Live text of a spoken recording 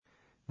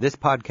This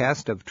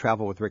podcast of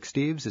Travel with Rick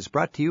Steves is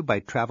brought to you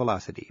by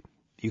Travelocity.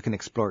 You can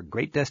explore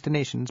great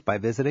destinations by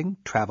visiting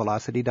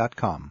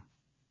Travelocity.com.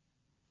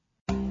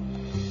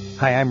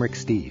 Hi, I'm Rick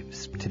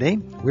Steves. Today,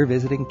 we're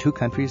visiting two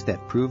countries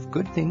that prove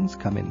good things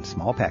come in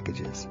small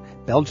packages,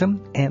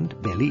 Belgium and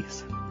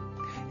Belize.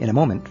 In a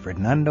moment,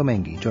 Ferdinando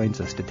Mengi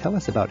joins us to tell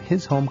us about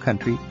his home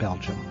country,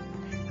 Belgium.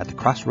 At the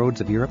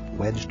crossroads of Europe,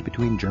 wedged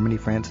between Germany,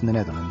 France, and the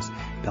Netherlands,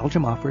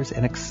 Belgium offers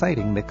an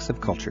exciting mix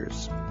of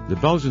cultures. The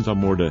Belgians are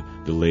more the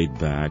laid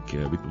back.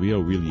 We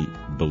are really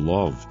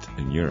beloved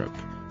in Europe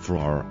for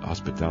our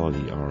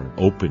hospitality, our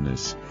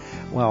openness.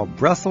 While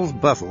Brussels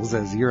bustles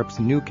as Europe's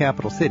new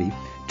capital city,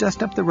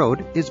 just up the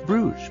road is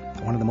Bruges,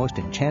 one of the most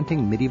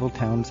enchanting medieval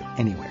towns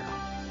anywhere.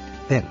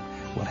 Then,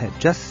 we'll head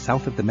just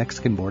south of the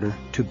Mexican border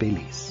to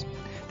Belize.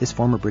 This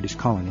former British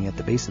colony at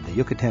the base of the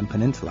Yucatan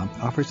Peninsula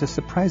offers a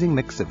surprising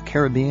mix of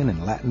Caribbean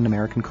and Latin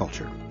American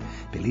culture.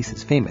 Belize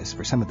is famous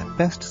for some of the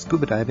best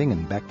scuba diving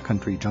and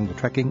backcountry jungle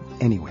trekking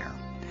anywhere.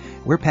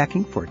 We're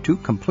packing for two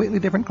completely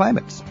different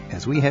climates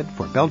as we head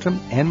for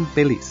Belgium and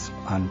Belize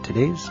on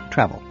today's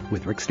Travel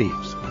with Rick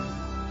Steves.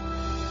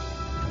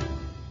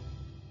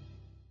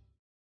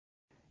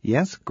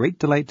 Yes, great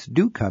delights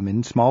do come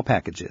in small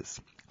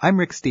packages. I'm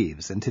Rick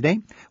Steves, and today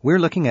we're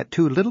looking at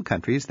two little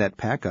countries that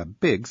pack a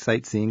big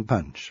sightseeing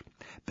punch.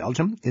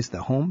 Belgium is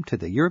the home to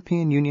the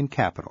European Union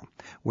capital,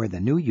 where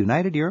the new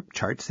United Europe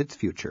charts its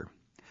future.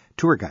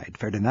 Tour guide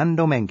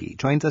Ferdinando Mengi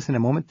joins us in a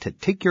moment to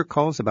take your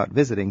calls about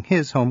visiting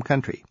his home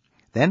country.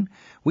 Then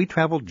we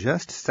travel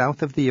just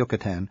south of the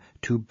Yucatan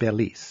to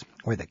Belize,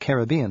 where the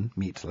Caribbean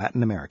meets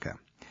Latin America.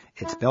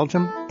 It's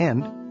Belgium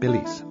and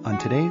Belize on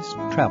today's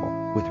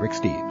Travel with Rick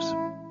Steves.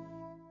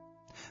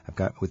 I've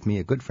got with me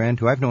a good friend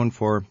who I've known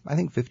for,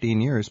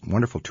 15 years.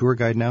 Wonderful tour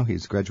guide now.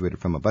 He's graduated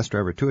from a bus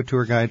driver to a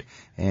tour guide,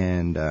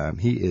 and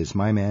he is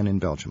my man in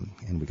Belgium.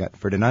 And we got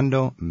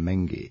Ferdinando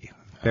Mengi.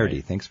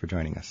 Ferdy, thanks for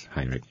joining us.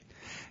 Hi, Rick.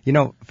 You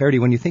know, Ferdy,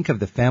 when you think of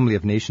the family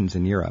of nations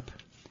in Europe,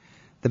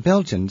 the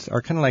Belgians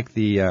are kind of like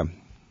the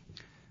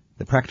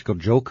practical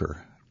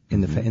joker in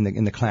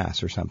the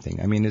class or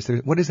something. I mean,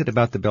 what is it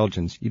about the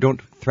Belgians? You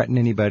don't threaten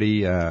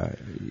anybody.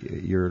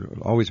 You're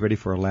always ready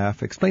for a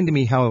laugh. Explain to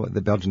me how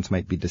the Belgians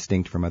might be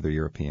distinct from other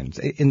Europeans,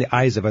 in the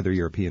eyes of other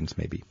Europeans,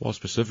 maybe. Well,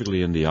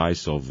 specifically in the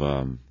eyes of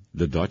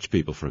the Dutch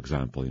people, for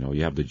example. You know,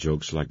 you have the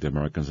jokes like the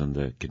Americans and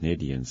the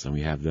Canadians, and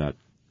we have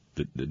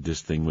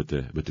this thing with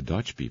the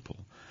Dutch people.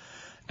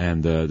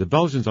 And the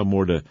Belgians are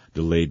more the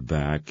laid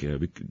back.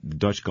 The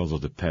Dutch calls us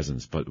the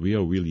peasants, but we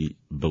are really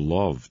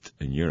beloved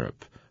in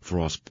Europe for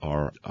us,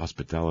 our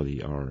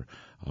hospitality, our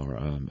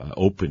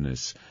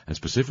openness, and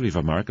specifically if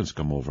Americans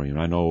come over. You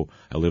know, I know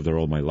I lived there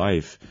all my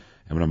life,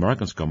 and when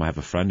Americans come, I have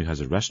a friend who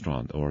has a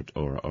restaurant or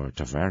a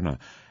taverna,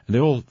 and they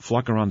all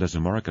flock around as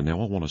American. They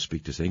all want to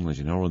speak this English,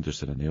 and they're all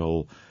interested, and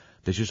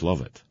they just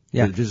love it.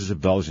 Yeah. This is a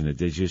Belgian.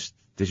 They're just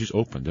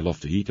open. They love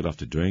to eat. They love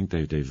to drink.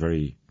 They're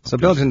very. So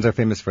Belgians are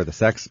famous for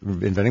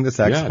inventing the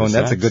saxophone.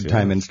 Yeah, that's a good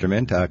time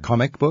instrument.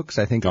 Comic books,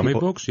 I think. Comic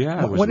books,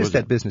 yeah. What is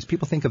that business?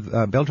 People think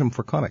of Belgium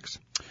for comics.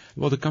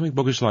 Well, the comic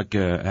book is like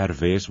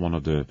Hervé is one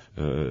of the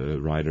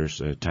writers.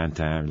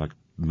 Tintin, like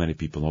many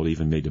people know,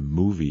 even made a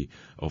movie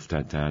of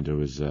Tintin. There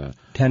was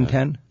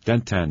Tintin.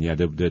 Tintin, yeah,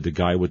 the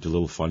guy with the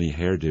little funny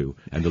hairdo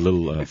and the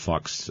little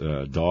fox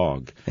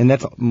dog. And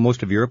that's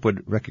most of Europe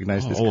would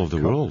recognize this. All over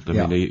the world. I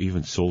mean, they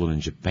even sold it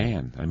in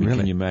Japan. I mean, really?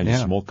 Can you imagine a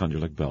small country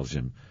like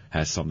Belgium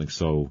has something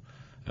so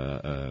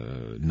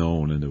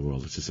known in the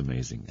world? It's just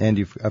amazing. And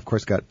you've, of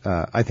course, got,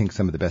 I think,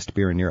 some of the best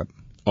beer in Europe.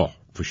 Oh,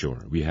 for sure.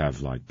 We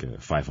have like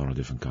 500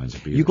 different kinds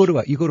of beers. You go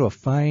to a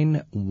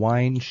fine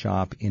wine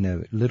shop in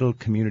a little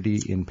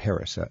community in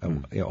Paris,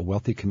 a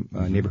wealthy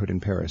neighborhood in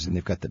Paris, and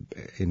they've got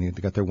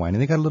their wine,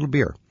 and they got a little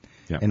beer.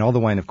 Yeah. And all the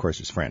wine, of course,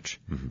 is French.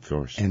 Of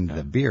course. And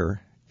the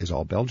beer is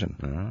all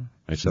Belgian.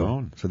 It's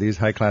known. So these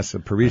high-class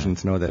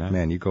Parisians know that,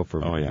 man, you go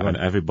for... Oh, yeah, and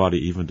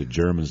everybody, even the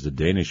Germans, the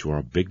Danish, who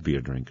are big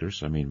beer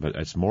drinkers, I mean, but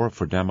it's more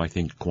for them, I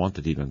think,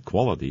 quantity than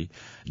quality.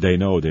 They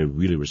know they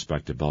really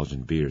respect the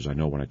Belgian beers. I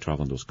know when I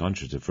travel in those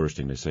countries, the first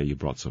thing they say, you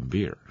brought some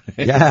beer.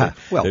 Yeah,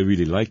 well... They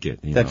really like it.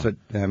 That's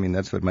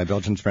what my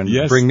Belgian friends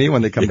bring me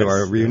when they come to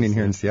our reunion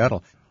here in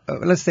Seattle.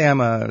 Let's say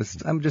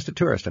I'm just a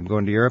tourist. I'm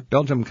going to Europe.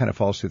 Belgium kind of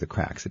falls through the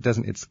cracks.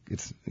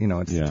 It's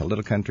a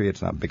little country.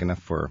 It's not big enough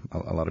for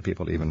a lot of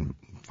people to even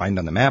find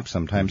on the map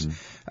sometimes.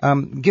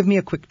 Give me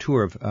a quick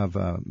tour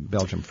of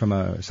Belgium from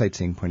a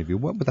sightseeing point of view.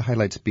 What would the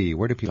highlights be?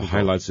 Where do people go? The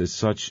highlights is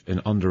such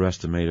an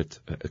underestimated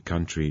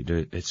country.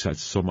 It has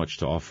so much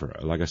to offer.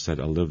 Like I said,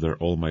 I lived there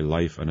all my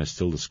life, and I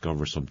still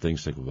discover some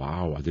things like,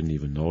 wow, I didn't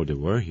even know they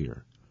were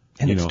here.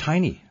 And it's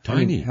tiny.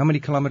 Tiny. I mean, how many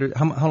kilometers?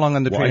 How long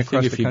on the train across the country?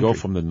 I think if you go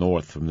from the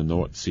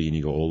North Sea, and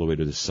you go all the way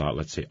to the south,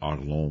 let's say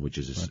Arlon, which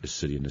is a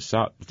city in the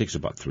south, it takes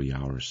about 3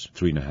 hours,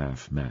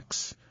 3.5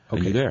 max. Okay.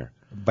 And you're there.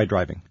 By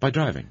driving? By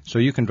driving. So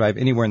you can drive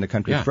anywhere in the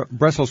country. Yeah.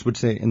 Brussels would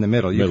say in the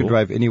middle. You can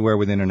drive anywhere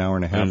within an hour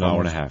and a half. An hour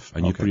and a half.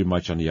 And you're pretty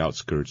much on the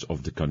outskirts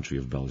of the country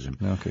of Belgium.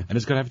 Okay. And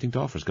it's got everything to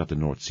offer. It's got the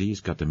North Sea. It's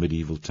got the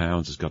medieval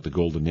towns. It's got the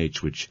Golden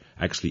Age, which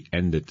actually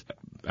ended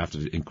after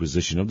the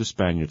Inquisition of the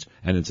Spaniards,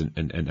 and it's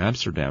in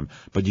Amsterdam.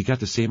 But you got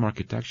the same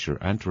architecture: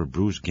 Antwerp,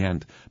 Bruges,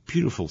 Ghent,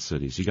 beautiful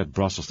cities. You got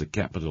Brussels, the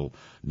capital,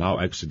 now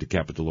actually the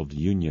capital of the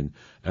Union,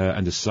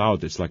 and the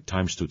south. It's like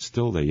time stood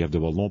still there. You have the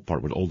Wallon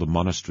part with all the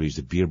monasteries,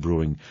 the beer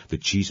brewing, the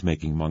cheese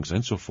making monks,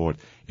 and so forth.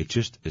 It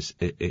just is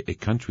a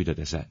country that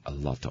has a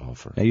lot to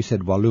offer. Now you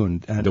said Walloon.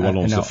 The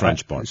Wallon's the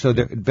French part. So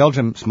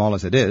Belgium, small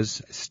as it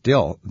is,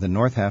 still the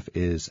north half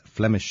is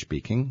Flemish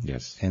speaking.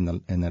 Yes.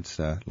 And that's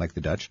like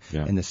the Dutch.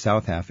 Yeah. And the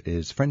south half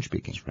is French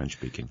speaking. It's French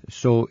speaking.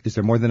 So is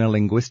there more than a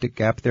linguistic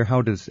gap there?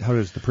 How does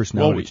the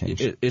personality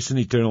change? It's an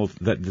eternal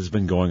that has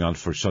been going on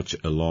for such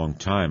a long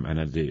time.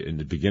 And in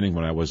the beginning,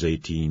 when I was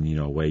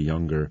 18, way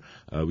younger,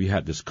 we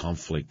had this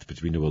conflict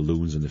between the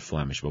Walloons and the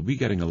Flemish. But we're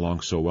getting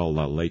along so well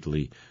that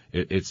lately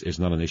it's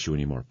not an issue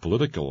anymore.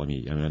 Political,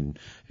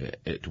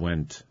 it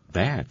went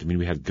bad.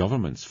 We had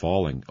governments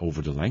falling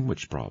over the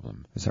language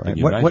problem. Is that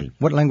right?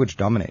 What language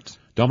dominates?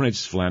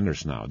 Dominates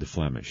Flanders now, the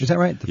Flemish. Is that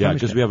right? Yeah,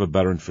 because we have a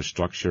better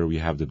infrastructure, we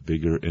have the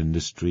bigger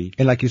industry.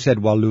 And like you said,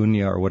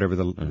 Wallonia or whatever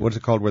what's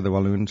it called where the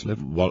Walloons live?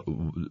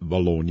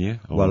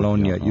 Wallonia.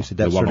 Wallonia. Yeah, you said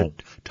that sort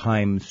of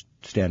time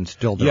stands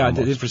still there. Yeah,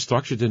 almost. the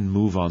infrastructure didn't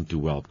move on too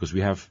well because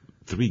we have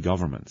 3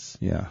 governments.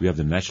 Yeah. We have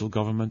the national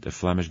government, a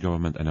Flemish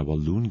government, and a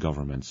Walloon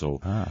government.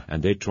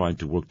 And they're trying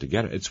to work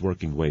together. It's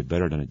working way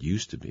better than it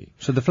used to be.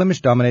 So the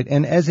Flemish dominate,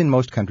 and as in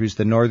most countries,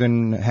 the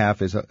northern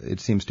half it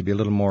seems to be a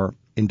little more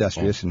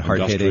industrious and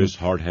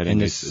hard-hitting.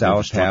 And the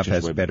south half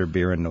has better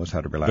beer and knows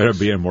how to relax. Better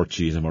beer, more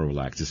cheese, and more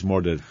relaxed. It's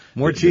more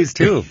cheese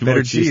too.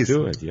 Better cheese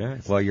to it. Yeah.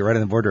 Well, you're right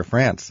on the border of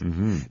France.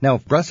 Mm-hmm. Now,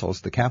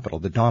 Brussels, the capital,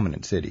 the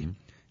dominant city,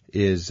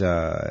 is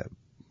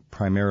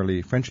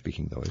primarily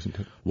French-speaking, though, isn't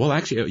it? Well,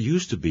 actually, it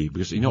used to be,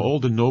 because, all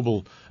the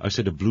noble,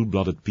 the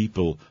blue-blooded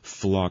people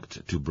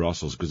flocked to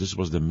Brussels, because this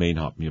was the main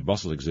hub.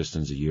 Brussels exists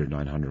since the year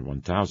 900,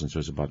 1000, so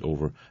it's about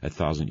over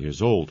 1,000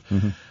 years old.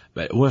 Mm-hmm.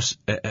 But it was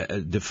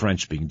the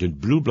French-speaking. The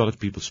blue-blooded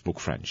people spoke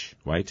French,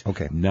 right?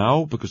 Okay.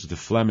 Now, because the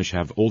Flemish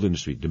have old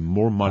industry, the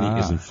more money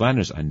is in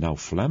Flanders, and now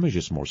Flemish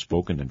is more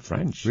spoken than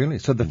French. Really?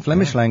 So the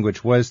Flemish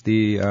language was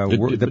the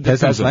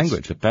peasants'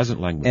 language. The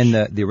peasant language.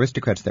 And the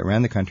aristocrats that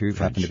ran the country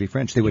happened to be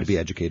French. They would be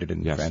educated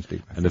in French.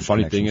 And the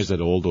funny thing is that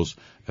all those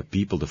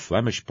people, the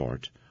Flemish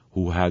part,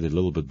 who had a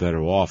little bit better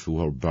off, who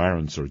were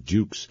barons or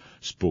dukes,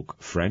 spoke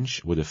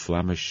French with a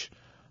Flemish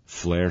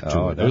flair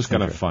to it. It was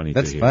kind of funny.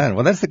 That's fun.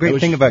 Well, that's the great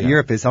thing about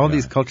Europe is all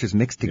these cultures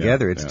mixed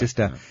together. It's just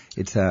a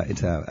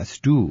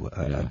stew,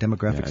 a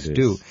demographic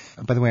stew.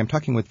 By the way, I'm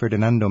talking with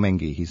Ferdinando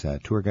Mengi. He's a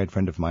tour guide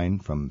friend of mine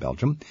from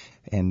Belgium,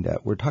 and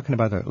we're talking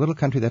about a little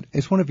country that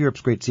is one of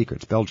Europe's great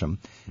secrets, Belgium.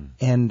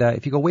 And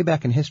if you go way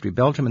back in history,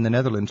 Belgium and the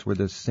Netherlands were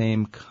the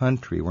same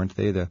country, weren't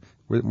they?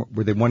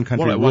 Were they one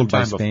country ruled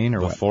by Spain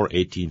or what? Before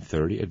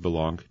 1830, it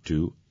belonged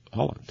to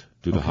Holland,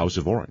 to the House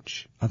of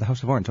Orange. Oh, the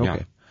House of Orange. Okay.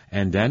 Yeah.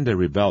 And then they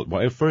rebelled.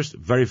 Well, at first,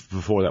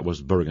 before that was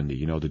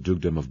Burgundy, the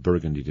dukedom of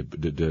Burgundy.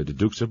 The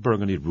Dukes of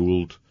Burgundy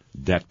ruled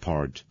that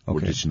part,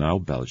 which is now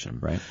Belgium.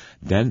 Right.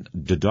 Then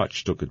the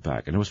Dutch took it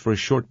back. And it was for a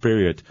short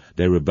period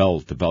they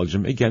rebelled to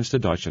Belgium against the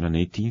Dutch. And in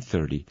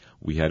 1830,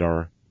 we had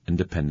our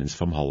independence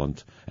from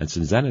Holland. And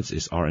since then,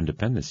 it's our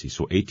independence.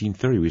 So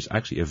 1830 was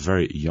actually a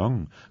very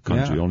young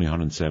country, only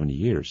 170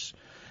 years.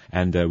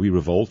 And we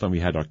revolted, and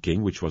we had our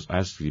king, which was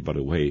actually, by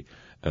the way,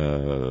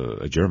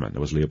 a German. It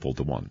was Leopold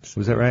I.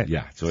 Was that right?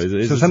 Yeah.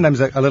 So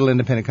sometimes a little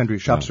independent country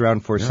shops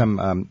around for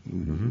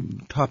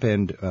some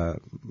top-end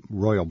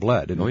royal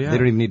blood. And they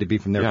don't even need to be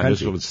from their country.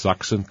 This was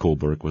Saxon.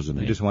 Coburg was the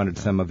name. You just wanted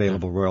some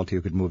available royalty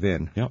who could move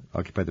in,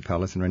 occupy the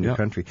palace, and run your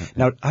country. Yeah.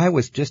 Now, I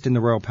was just in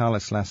the Royal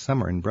Palace last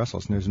summer in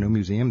Brussels, and there's a new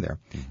museum there.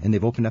 And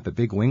they've opened up a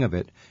big wing of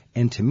it.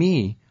 And to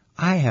me,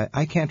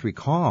 I can't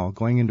recall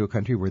going into a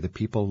country where the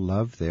people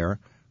love their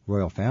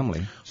royal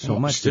family so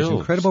much. There's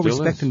incredible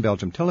respect in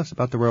Belgium. Tell us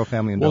about the royal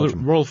family in Belgium.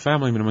 Well, the royal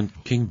family, when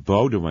King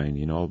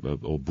Baudouin,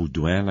 or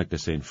Baudouin, like they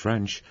say in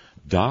French,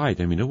 died.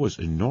 It was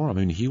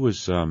enormous. He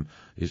was,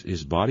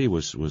 his body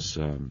was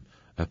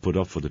put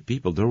up for the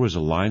people. There was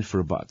a line for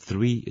about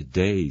 3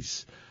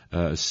 days,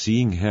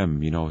 seeing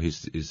him,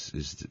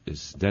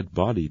 his dead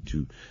body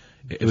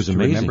it was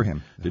amazing remember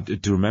him.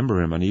 To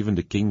remember him, and even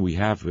the king we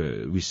have,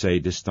 we say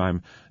this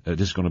time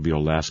this is going to be our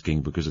last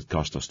king because it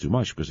cost us too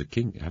much. Because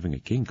having a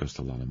king costs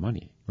a lot of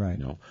money, right?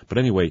 But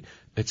anyway,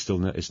 it's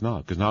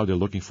not because now they're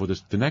looking for the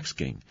next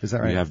king. Is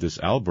that right? We have this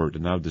Albert,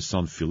 and now the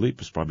son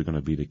Philippe is probably going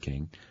to be the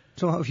king.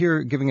 So if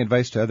you're giving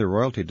advice to other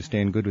royalty to stay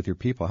in good with your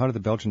people, how do the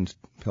Belgian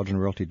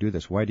royalty do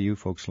this? Why do you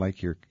folks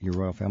like your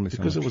royal family so much?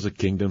 Because it was a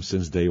kingdom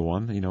since day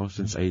one,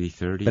 since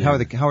 80-30. But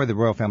how are the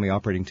royal family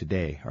operating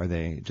today? Are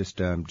they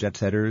just jet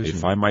setters?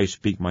 If I might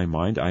speak my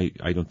mind, I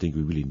don't think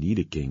we really need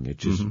a king.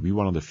 It's just we're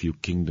one of the few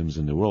kingdoms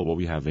in the world. Well,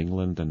 we have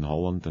England and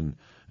Holland and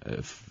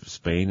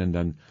Spain, and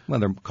then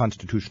they're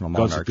constitutional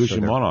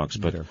monarchs.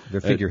 But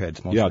they're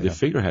figureheads mostly. Yeah, they're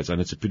figureheads, and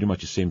it's pretty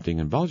much the same thing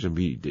in Belgium.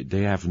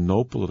 They have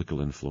no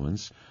political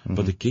influence,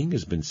 but the king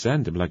has been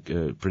sent, like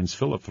Prince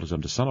Philip, for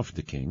example, the son of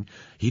the king.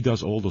 He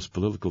does all those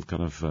political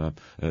kind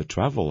of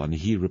travel, and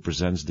he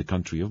represents the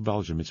country of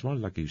Belgium. It's more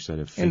like you said,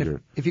 a figure.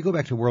 And if you go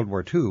back to World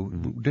War II,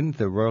 didn't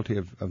the royalty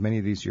of many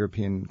of these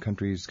European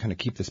countries kind of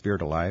keep the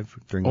spirit alive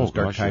during those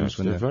dark times? Yes.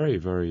 When they're very,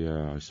 very,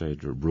 I say,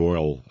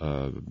 royal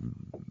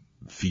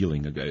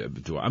feeling.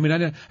 I mean,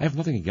 I have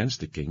nothing against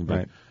the king,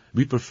 but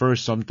we prefer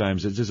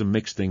sometimes, it's just a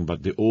mixed thing,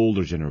 but the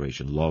older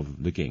generation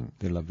love the king.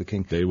 They love the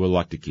king. They will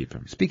like to keep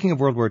him. Speaking of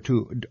World War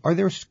II, are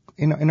there,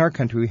 in our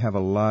country, we have a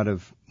lot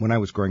of, when I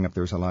was growing up,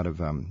 there was a lot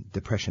of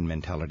depression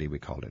mentality, we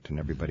called it, and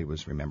everybody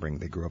was remembering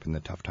they grew up in the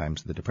tough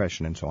times of the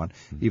depression and so on,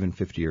 even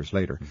 50 years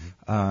later.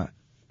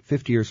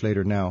 50 years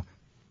later now,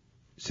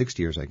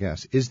 60 years, I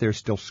guess, is there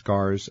still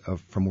scars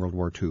from World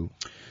War II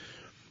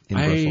in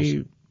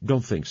Brussels?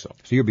 Don't think so.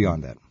 So you're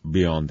beyond that.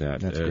 Beyond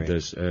that.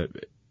 That's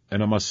great.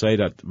 And I must say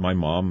that my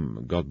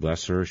mom, God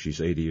bless her, she's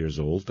 80 years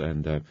old,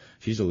 and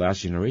she's the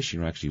last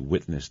generation who actually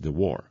witnessed the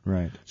war.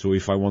 Right. So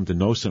if I want to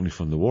know something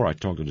from the war, I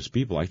talk to these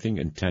people. I think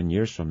in 10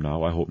 years from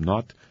now, I hope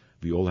not,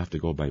 we all have to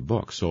go by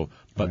book. So,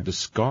 but the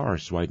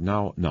scars right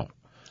now, no.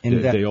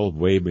 And they all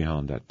way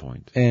beyond that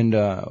point. And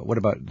what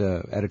about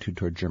the attitude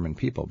toward German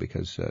people?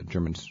 Because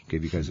Germans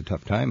gave you guys a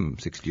tough time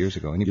 60 years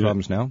ago. Any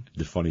problems now?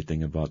 The funny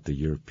thing about the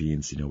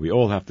Europeans, we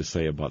all have to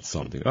say about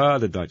something.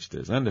 The Dutch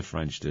this, and the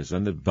French this,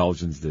 and the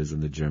Belgians this,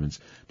 and the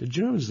Germans. The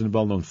Germans, in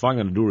well-known fact,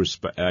 and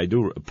I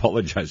do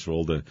apologize for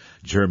all the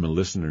German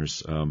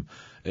listeners.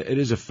 It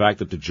is a fact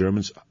that the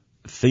Germans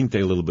think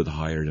they're a little bit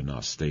higher than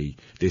us. They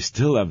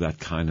still have that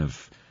kind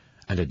of...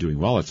 And they're doing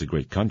well. It's a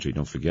great country.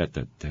 Don't forget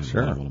that they have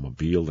an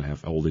automobile. They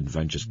have all the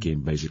inventions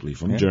came basically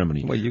from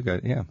Germany. Well, you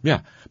got, Yeah,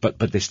 but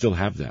they still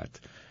have that.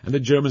 And the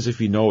Germans, if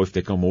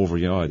they come over,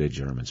 they're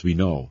Germans. We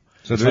know.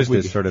 So there's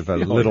this sort of a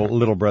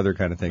little brother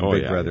kind of thing,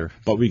 big brother.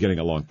 But we're getting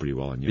along pretty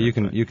well in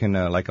Europe. You can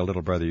like a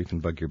little brother, you can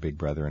bug your big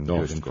brother and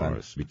do it in fun. Of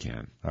course, we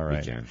can. All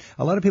right. We can.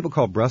 A lot of people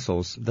call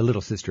Brussels the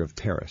little sister of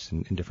Paris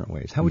in different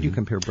ways. How would you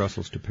compare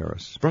Brussels to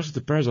Paris? Brussels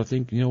to Paris, I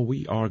think,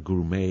 we are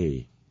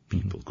gourmet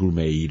people,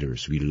 gourmet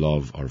eaters. We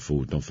love our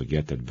food. Don't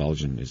forget that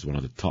Belgium is one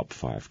of the top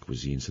 5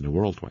 cuisines in the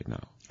world right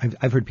now.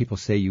 I've heard people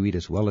say you eat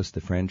as well as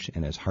the French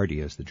and as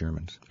hearty as the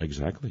Germans.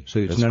 Exactly. So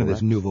it's none of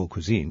this nouveau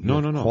cuisine.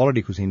 No.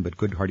 Quality cuisine, but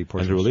good hearty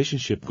portions. And the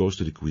relationship goes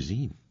to the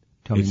cuisine.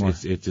 Tell me more.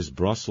 It's this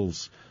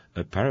Brussels,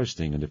 Paris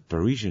thing, and the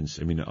Parisians,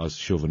 as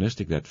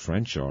chauvinistic that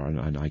French are,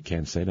 and I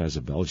can't say that as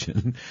a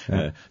Belgian,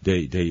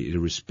 they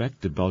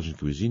respect the Belgian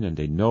cuisine, and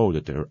they know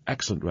that there are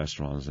excellent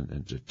restaurants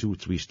and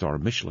 2-3-star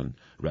Michelin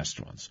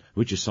restaurants,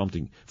 which is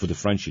something for the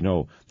French,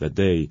 that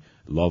they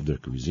love their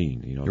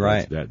cuisine,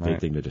 right. They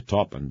think they're the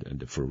top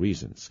and for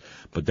reasons.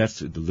 But that's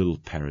the little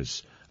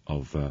Paris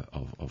of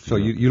So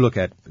you look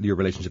at your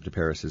relationship to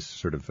Paris as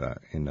sort of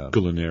in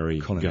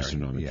culinary,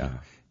 gastronomic. Yeah.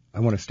 I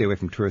want to stay away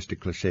from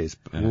touristic cliches.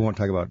 But we won't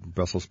talk about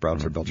Brussels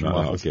sprouts or Belgian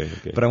waffles.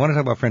 Okay. But I want to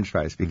talk about French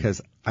fries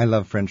because I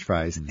love French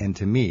fries, and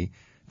to me,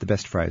 the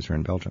best fries are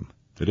in Belgium.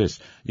 It is.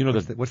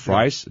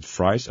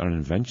 Fries are an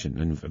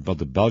invention, but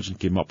the Belgians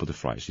came up with the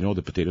fries.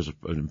 The potatoes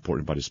are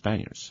imported by the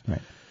Spaniards.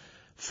 Right.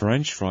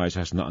 French fries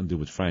has nothing to do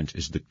with French.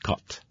 It's the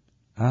cut.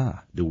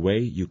 The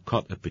way you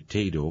cut a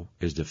potato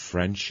is the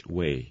French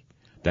way.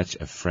 That's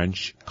a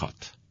French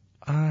cut.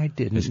 I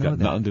didn't know that. It's got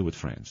nothing to do with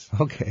France.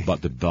 Okay.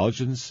 But the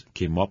Belgians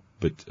came up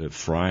with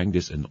frying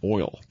this in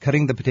oil.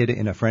 Cutting the potato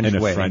in a French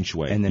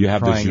way. And then you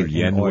have the frying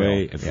julienne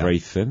way, very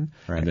thin,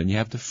 right. And then you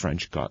have the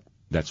French cut.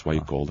 That's why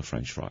you call the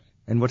French fry.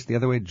 And what's the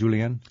other way,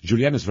 julienne?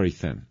 Julienne is very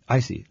thin.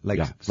 I see.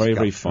 Very,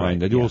 very fine. Right.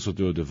 They do also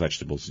do the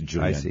vegetables,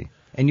 julienne. I see.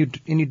 And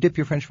you dip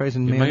your French fries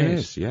in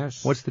mayonnaise?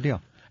 Yes. What's the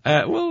deal?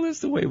 Well,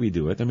 that's the way we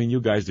do it.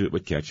 You guys do it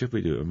with ketchup,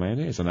 we do it with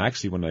mayonnaise. And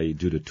actually, when I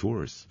do the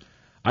tours,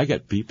 I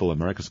get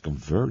Americans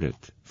converted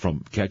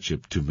from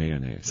ketchup to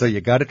mayonnaise. So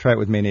you got to try it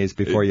with mayonnaise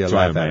before you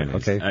laugh at it,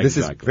 okay? Exactly. This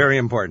is very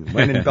important.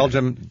 When in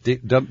Belgium,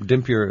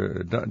 dunk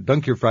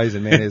your fries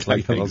in mayonnaise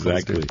like the locals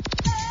exactly. do.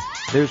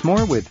 There's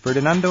more with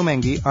Ferdinando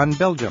Mengi on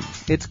Belgium.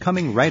 It's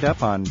coming right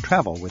up on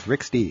Travel with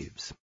Rick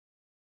Steves.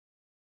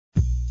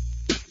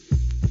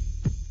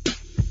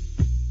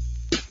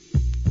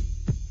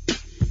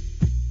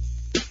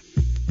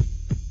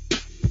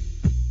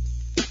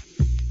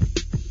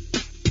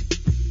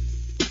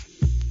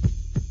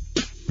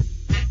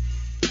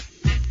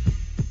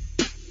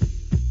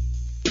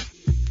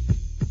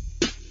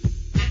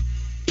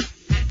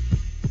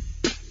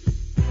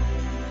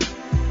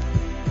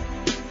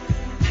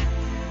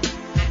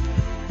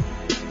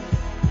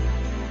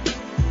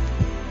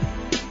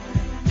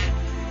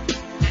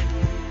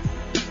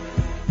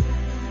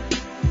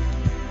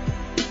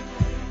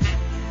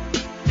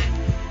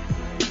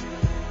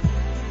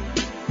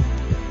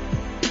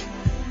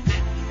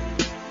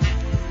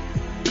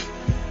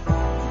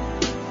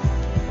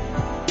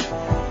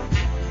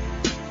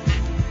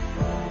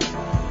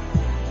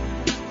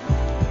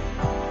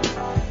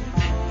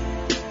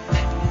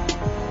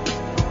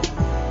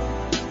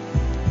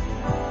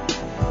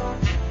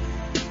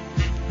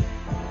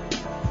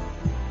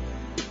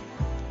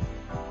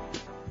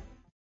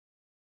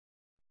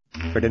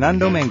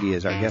 Ferdinando Mengi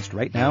is our guest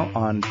right now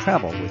on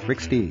Travel with Rick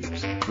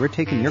Steves. We're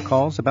taking your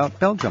calls about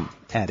Belgium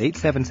at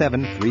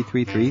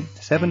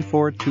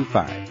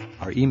 877-333-7425.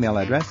 Our email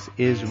address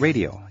is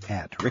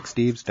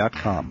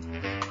radio@ricksteves.com.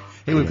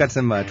 Hey, we've got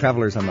some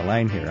travelers on the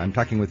line here. I'm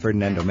talking with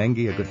Ferdinando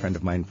Mengi, a good friend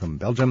of mine from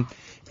Belgium,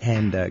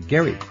 and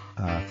Gary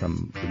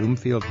from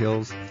Bloomfield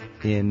Hills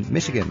in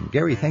Michigan.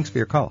 Gary, thanks for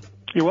your call.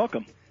 You're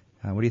welcome.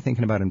 What are you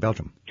thinking about in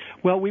Belgium?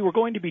 Well, we were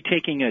going to be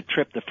taking a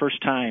trip the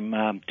first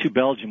time to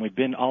Belgium. We've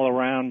been all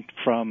around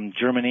from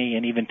Germany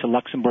and even to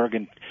Luxembourg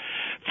and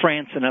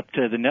France and up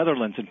to the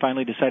Netherlands, and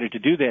finally decided to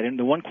do that. And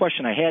the one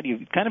question I had,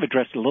 you kind of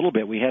addressed a little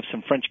bit. We have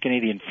some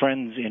French-Canadian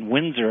friends in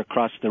Windsor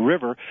across the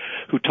river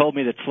who told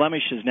me that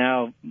Flemish is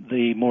now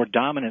the more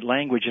dominant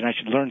language and I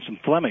should learn some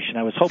Flemish. And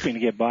I was hoping to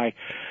get by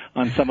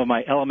on some of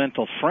my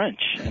elemental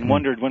French and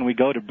wondered when we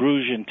go to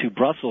Bruges and to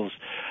Brussels,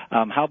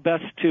 how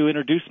best to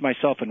introduce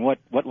myself and what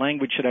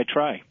language should I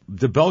try?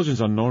 The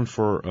Belgians are known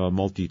for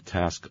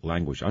multitask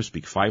language. I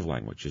speak 5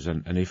 languages,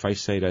 and if I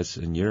say that's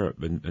in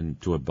Europe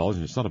and to a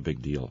Belgian, it's not a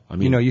big deal. I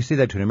mean, you say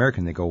that to an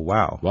American, they go,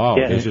 wow. Wow,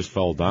 yeah. They just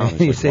fell down.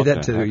 You say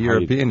that to a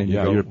European, and you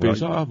go,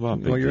 Europeans, well,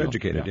 you're deal.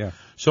 educated, yeah.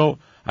 So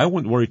I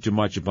wouldn't worry too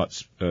much about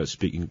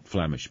speaking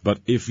Flemish, but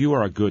if you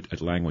are good at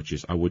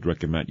languages, I would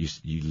recommend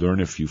you learn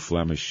a few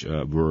Flemish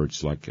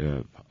words like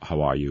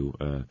how are you,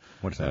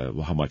 What's that?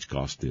 how much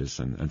cost is,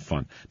 and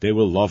fun. They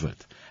will love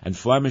it. And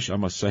Flemish, I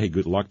must say,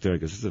 good luck there,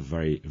 because it's a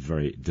very,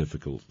 very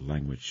difficult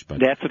language. But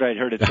that's what I'd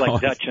heard. It's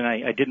like Dutch, and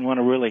I didn't want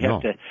to really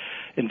have to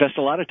invest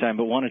a lot of time,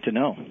 but wanted to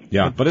know.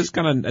 Yeah, but it's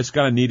kind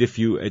of neat if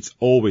you. It's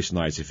always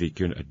nice if you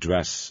can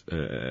address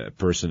a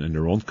person in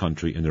their own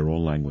country in their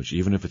own language,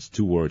 even if it's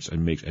 2 words,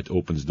 and it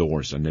opens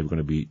doors, and they're going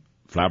to be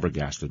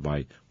flabbergasted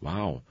by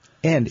wow.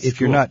 And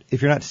if you're not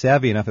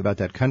savvy enough about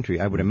that country,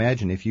 I would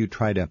imagine if you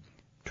try to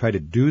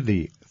do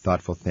the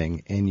thoughtful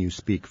thing and you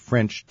speak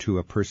French to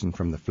a person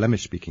from the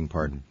Flemish-speaking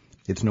part,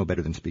 it's no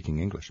better than speaking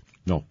English.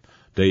 No.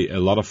 A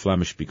lot of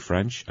Flemish speak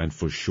French and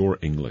for sure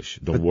English.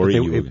 Don't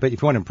worry. But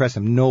if you want to impress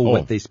them, know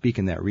what they speak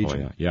in that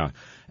region. Oh, yeah.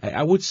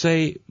 I would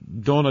say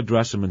don't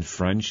address them in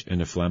French in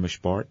the Flemish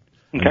part.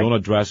 Okay. And don't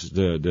address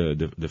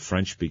the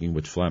French speaking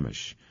with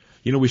Flemish.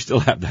 We still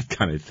have that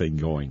kind of thing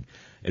going.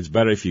 It's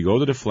better if you go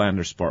to the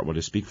Flanders part where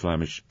they speak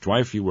Flemish, try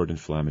a few words in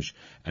Flemish,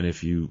 and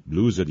if you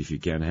lose it, if you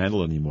can't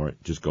handle it anymore,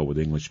 just go with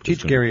English.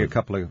 Teach Gary a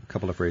couple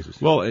of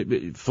phrases. Well,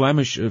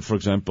 Flemish, for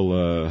example,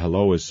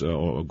 hello is,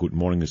 or good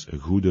morning is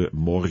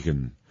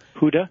goedemorgen.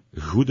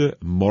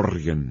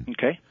 Goedemorgen.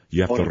 Okay.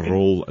 You have to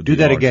roll. Do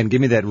that again.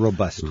 Give me that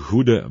robust.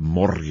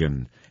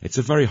 Goedemorgen. It's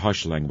a very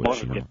harsh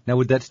language. Now,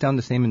 would that sound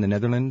the same in the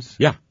Netherlands?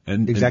 Yeah.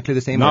 And exactly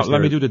the same? Now, let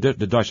me do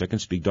the Dutch. I can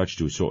speak Dutch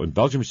too. So in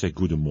Belgium we say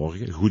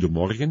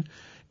goedemorgen.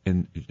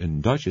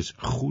 In Dutch is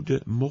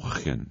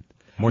goedemorgen.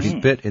 More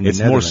spit in the Netherlands.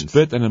 It's more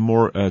spit and a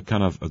more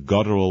kind of a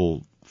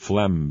guttural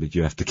phlegm that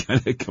you have to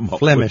kind of come up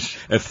Flemish.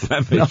 with.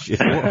 Flemish.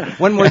 No. Yeah.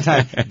 One more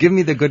time. Give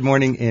me the good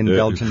morning in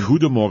Belgian.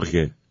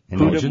 Goedemorgen. In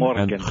Belgian,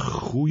 and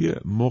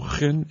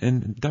goeiemorgen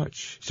in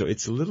Dutch. So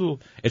it's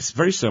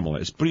very similar.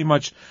 It's pretty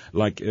much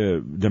like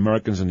the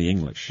Americans and the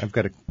English. I've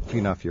got to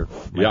clean off your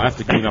mic. Yeah, I have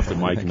to clean off the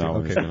mic now.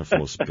 Okay. It's going to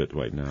full of spit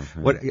right now.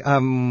 What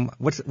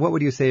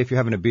would you say if you're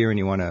having a beer and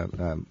you want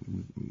to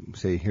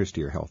say, here's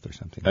to your health or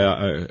something?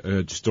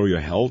 Just to your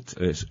health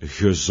is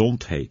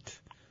Gezondheid.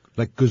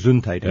 Like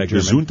Gesundheit in German.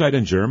 Gesundheit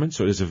in German.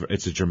 So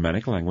it's a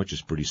Germanic language.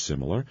 It's pretty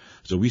similar.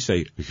 So we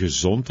say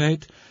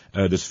Gezondheid.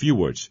 There's few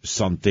words.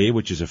 Santé,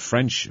 which is a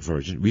French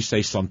version. We say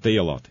santé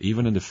a lot,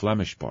 even in the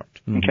Flemish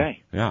part.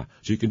 Okay. Yeah.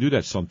 So you can do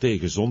that. Santé,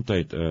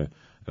 Gezondheid,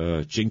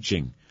 ching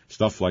ching,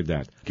 stuff like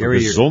that.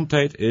 Gary,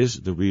 Gezondheid is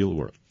the real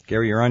word.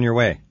 Gary, you're on your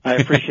way. I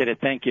appreciate it.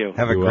 Thank you.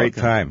 Have a great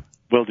time.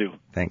 Will do.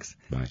 Thanks.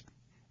 Bye.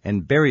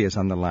 And Barry is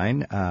on the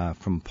line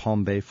from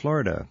Palm Bay,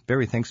 Florida.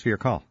 Barry, thanks for your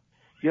call.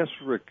 Yes,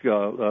 Rick.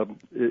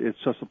 It's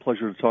just a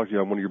pleasure to talk to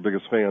you. I'm one of your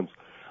biggest fans.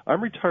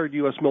 I'm retired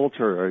U.S.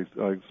 military.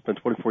 I spent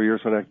 24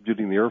 years on active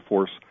duty in the Air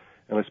Force,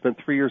 and I spent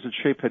 3 years at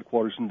SHAPE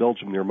headquarters in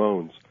Belgium near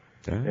Mons.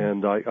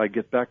 And I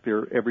get back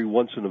there every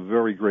once in a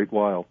very great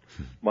while.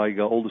 My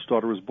oldest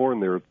daughter was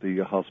born there at the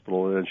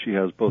hospital, and she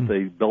has both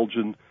a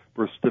Belgian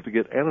birth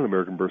certificate and an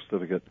American birth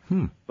certificate.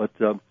 But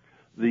the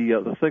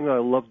thing I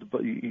loved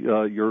about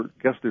your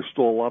guest there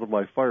stole a lot of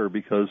my fire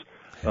because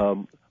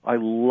I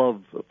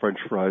love French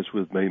fries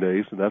with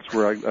mayonnaise, and that's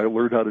where I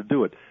learned how to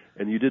do it.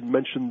 And you didn't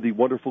mention the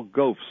wonderful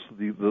gaufres,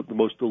 the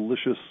most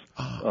delicious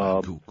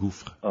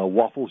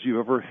waffles you've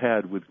ever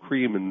had with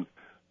cream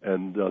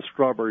and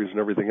strawberries and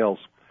everything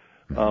else.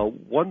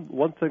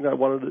 One thing I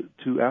wanted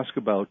to ask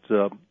about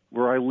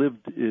where I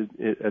lived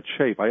at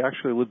SHAPE. I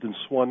actually lived in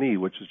Soigny,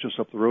 which is just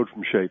up the road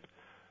from SHAPE,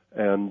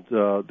 and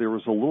there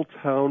was a little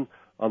town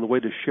on the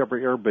way to Chevre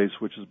Air Base,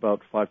 which is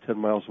about 5-10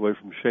 miles away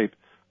from SHAPE,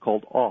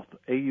 called Auth,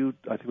 I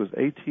think it was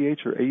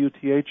A-T-H or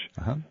A-U-T-H,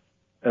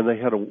 and they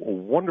had a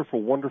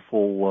wonderful,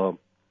 wonderful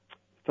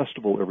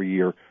festival every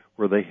year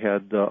where they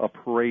had a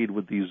parade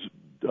with these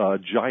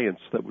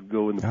giants that would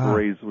go in the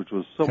parades, which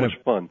was so much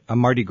fun. A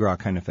Mardi Gras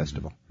kind of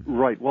festival.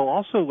 Right. Well,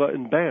 also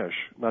in Banche,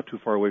 not too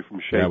far away from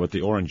Shape. Yeah, with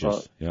the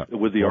oranges.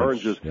 With the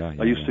oranges.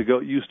 I used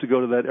to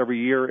go to that every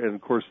year, and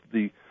of course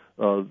the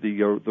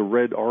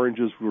red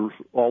oranges were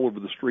all over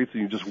the streets,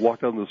 and you just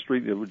walk down the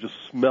street, and it would just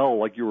smell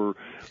like you were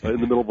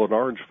in the middle of an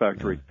orange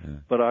factory.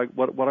 But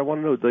what I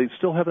want to know, do they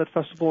still have that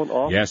festival in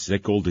August? Yes, they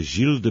call the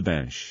Gilles de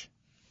Banche.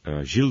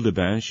 Gilles de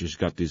Banche has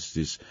got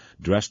this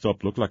dressed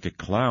up, look like a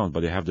clown, but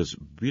they have this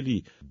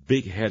really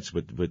big heads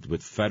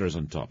with feathers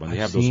on top, and they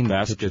have those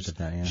baskets. Of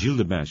that, yeah. Gilles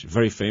de Banche,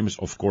 very famous,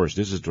 of course.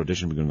 This is a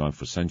tradition been going on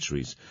for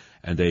centuries,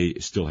 and they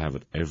still have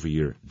it every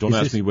year. Don't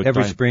ask me what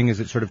every time. spring? Is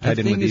it sort of tied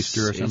in with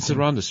Easter or something? It's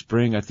around the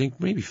spring. I think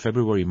maybe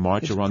February,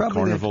 March, it's around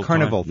Carnival.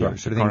 Carnival time.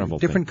 sort of thing.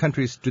 Different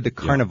countries do the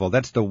Carnival.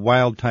 That's the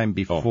wild time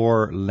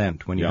before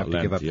Lent when you have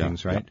to give up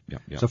things, right?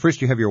 Yeah. So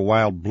first you have your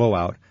wild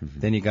blowout,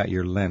 then you got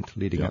your Lent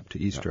leading up to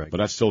Easter. But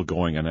that's still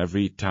going, and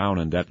every town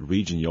in that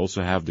region, you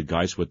also have the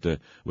guys with the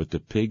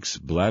pig's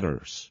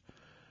bladders.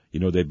 You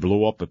know, they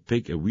blow up a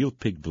real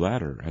pig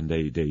bladder, and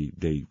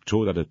they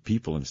throw it at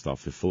people and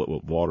stuff. They fill it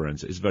with water,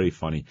 and it's very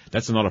funny.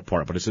 That's another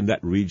part, but it's in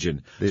that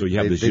region. So you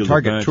have the they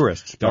target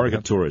tourists.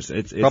 Target tourists.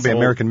 It's probably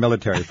American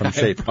military from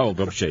Shape.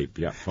 Probably from Shape,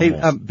 yeah. Hey,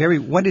 Barry,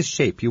 what is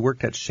Shape? You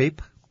worked at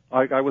Shape?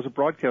 I was a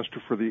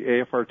broadcaster for the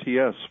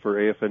AFRTS for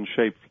AFN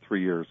Shape for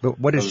 3 years. But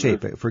what is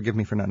Shape? Forgive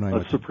me for not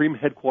knowing. Supreme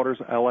Headquarters,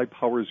 Allied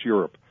Powers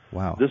Europe.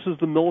 Wow. This is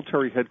the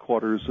military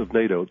headquarters of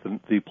NATO.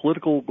 The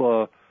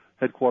political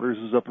headquarters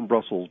is up in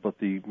Brussels, but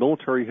the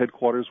military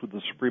headquarters with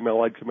the Supreme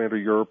Allied Commander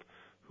Europe,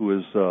 who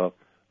is a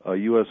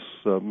U.S.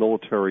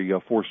 military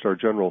four-star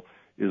general,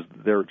 is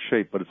there at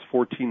Shape. But it's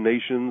 14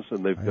 nations,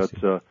 and they've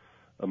got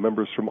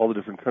members from all the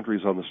different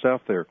countries on the staff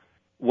there.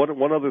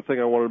 One other thing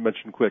I wanted to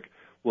mention quick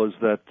was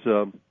that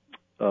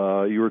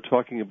you were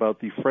talking about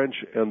the French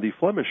and the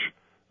Flemish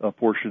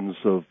portions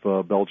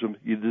of Belgium.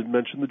 You didn't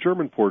mention the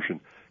German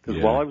portion.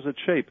 Because while I was at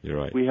Shape,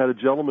 we had a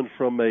gentleman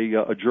from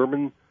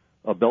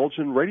a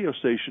Belgian radio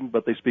station,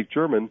 but they speak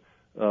German,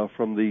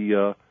 from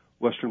the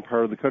western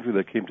part of the country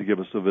that came to give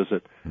us a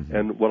visit. Mm-hmm.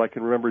 And what I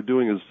can remember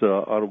doing is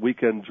on a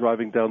weekend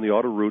driving down the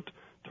autoroute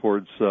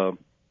towards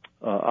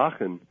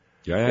Aachen.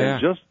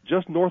 And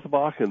just north of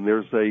Aachen,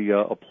 there's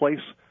a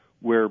place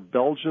where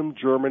Belgium,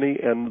 Germany,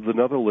 and the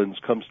Netherlands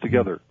comes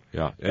together.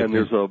 Yeah. And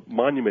there's a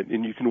monument,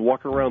 and you can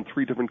walk around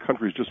 3 different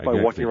countries just by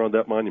walking around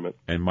that monument.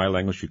 In my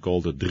language, we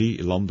call it Drie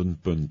Landen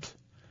Punt.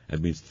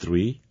 It means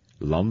 3.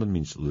 Landen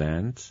means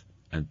land,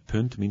 and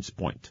punt means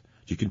point.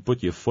 You can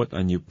put your foot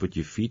and you put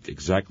your feet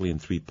exactly in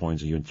 3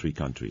 points, and you're in 3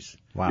 countries.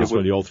 Wow. That's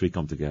where the all 3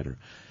 come together.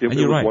 And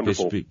you're right,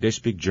 they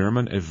speak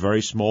German, a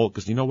very small,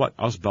 because you know what,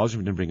 us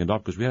Belgians didn't bring it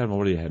up, because we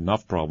already had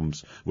enough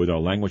problems with our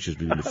languages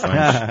between the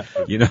French.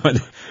 You know,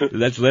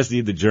 let's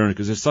need the German,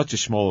 because there's such a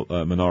small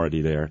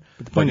minority there.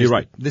 But the point is, you're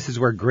right. This is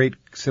where great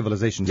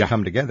civilizations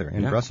come together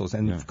in Brussels,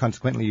 and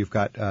consequently you've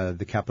got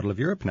the capital of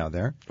Europe now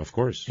there. Of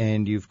course.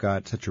 And you've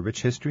got such a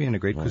rich history and a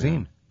great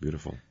cuisine. Yeah.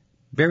 Beautiful.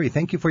 Barry,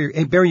 thank you for your...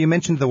 Hey, Barry, you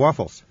mentioned the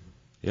waffles.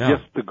 Yeah. Yes,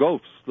 the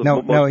Gaufres. The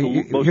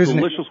most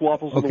delicious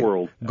waffles in the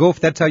world. Gaufre,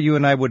 that's how you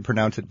and I would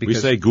pronounce it. Because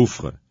we say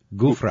gouffre.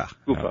 Gouffre.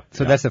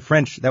 So that's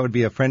that would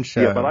be a French...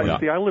 but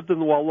I lived in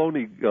the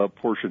Wallonie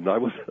portion. I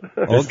was...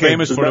 It's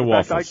famous for the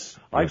waffles.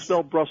 I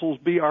spelled Brussels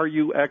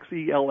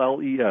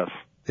Bruxelles.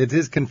 It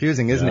is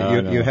confusing, isn't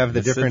it? You have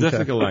the different... It's a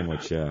difficult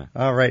language, yeah.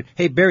 All right.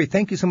 Hey, Barry,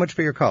 thank you so much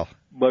for your call.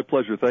 My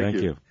pleasure.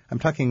 Thank you. I'm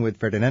talking with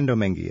Ferdinando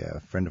Mengi, a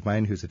friend of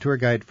mine who's a tour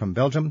guide from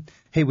Belgium.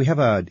 Hey, we have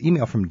an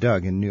email from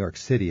Doug in New York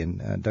City,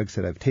 and Doug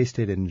said, I've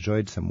tasted and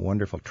enjoyed some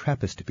wonderful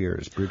Trappist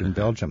beers brewed in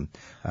Belgium.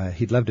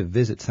 He'd love to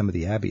visit some of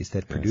the abbeys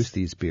that produce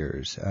these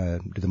beers.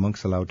 Do the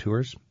monks allow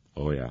tours?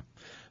 Oh, yeah.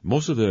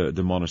 Most of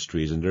the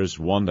monasteries, and there's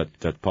one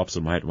that pops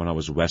in my head when I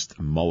was West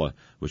Mulle,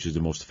 which is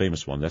the most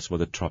famous one. That's where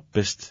the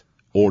Trappist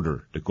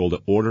order. They call the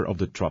Order of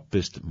the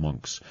Trappist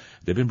Monks.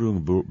 They've been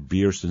brewing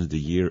beer since the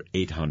year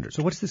 800.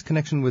 So what's this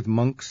connection with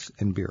monks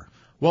and beer?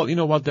 Well, you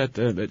know what,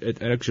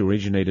 it actually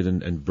originated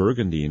in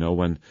Burgundy, you know,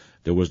 when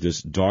there was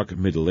this dark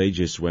Middle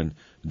Ages when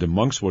the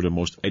monks were the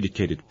most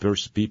educated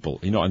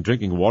people. You know, and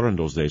drinking water in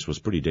those days was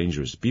pretty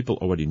dangerous. People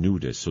already knew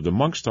this. So the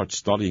monks started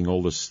studying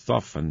all this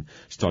stuff and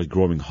started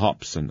growing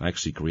hops and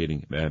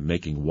actually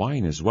making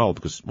wine as well,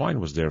 because wine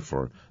was there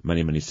for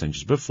many, many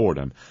centuries before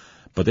them.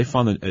 But they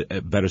found a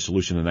better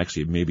solution and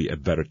actually maybe a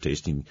better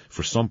tasting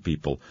for some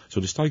people. So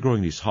they started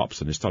growing these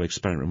hops and they started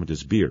experimenting with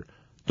this beer.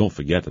 Don't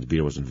forget that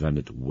beer was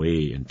invented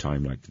way in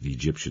time, like the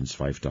Egyptians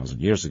 5,000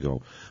 years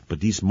ago. But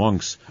these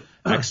monks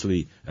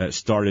actually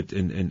started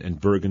in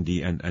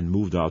Burgundy and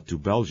moved out to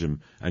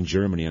Belgium and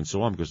Germany and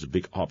so on, because the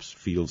big hops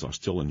fields are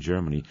still in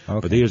Germany. Okay.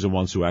 But they are the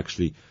ones who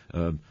actually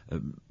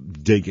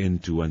dig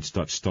into and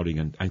start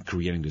studying and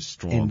creating this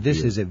strong beer. And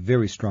this is a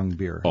very strong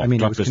beer. I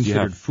mean, it was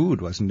considered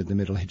food, wasn't it, in the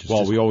Middle Ages?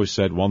 Well, we always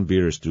said one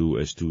beer is 2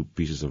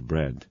 pieces of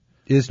bread.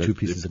 Is 2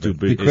 pieces of bread.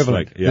 The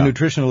equivalent, the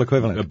nutritional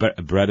equivalent.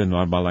 Bread in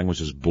my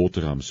language is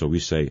boterham, so we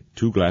say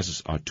 2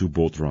 glasses are 2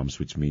 boterhams,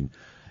 which mean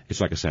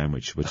it's like a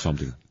sandwich with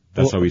something.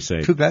 That's how we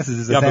say. 2 glasses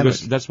is a sandwich.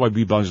 Because that's why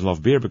we Belgians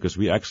love beer, because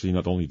we actually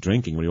not only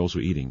drinking, we're also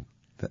eating.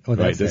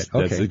 That's it.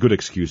 Okay. That's a good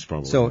excuse,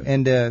 probably. So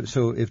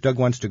if Doug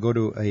wants to go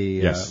to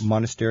a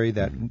monastery,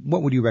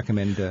 what would you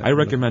recommend? I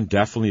recommend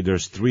definitely.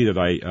 There's three that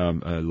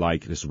I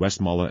like. This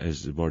Westmalle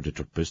is where the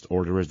Trappist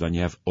order is. Then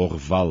you have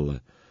Orval,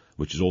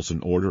 which is also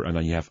an order, and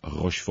then you have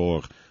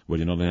Rochefort, where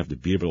you not only have the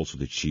beer but also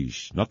the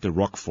cheese. Not the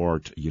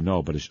Roquefort,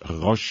 but it's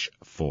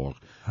Rochefort.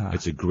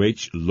 It's a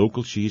great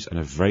local cheese and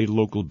a very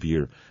local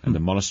beer, and the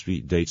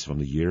monastery dates from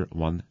the year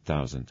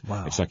 1000.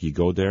 Wow. It's like you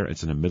go there,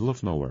 it's in the middle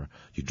of nowhere.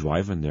 You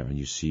drive in there and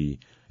you see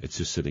it's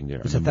just sitting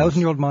there. It's a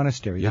 1,000-year-old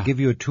monastery. They give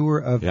you a tour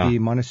of the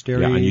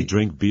monastery. Yeah, and you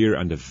drink beer,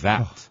 and the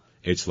vat,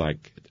 it's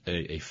like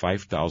a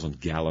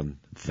 5,000-gallon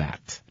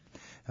vat.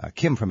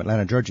 Kim from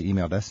Atlanta, Georgia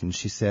emailed us, and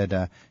she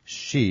said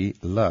she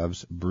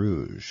loves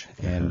Bruges.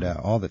 And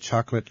all the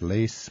chocolate,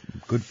 lace,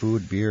 good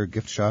food, beer,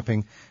 gift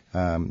shopping,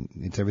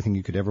 it's everything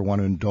you could ever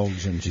want to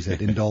indulge in, she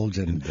said. Indulge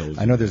in.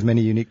 I know there's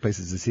many unique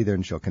places to see there,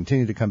 and she'll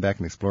continue to come back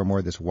and explore more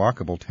of this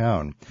walkable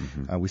town.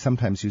 We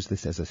sometimes use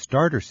this as a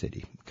starter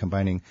city,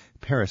 combining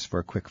Paris for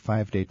a quick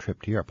 5-day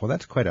trip to Europe. Well,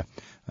 that's quite a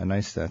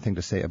nice thing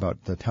to say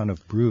about the town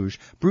of Bruges.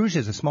 Bruges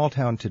is a small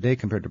town today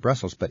compared to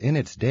Brussels, but in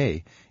its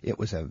day, it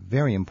was a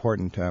very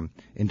important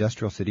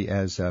industrial city,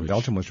 as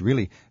Belgium was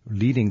really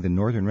leading the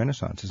Northern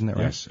Renaissance, isn't that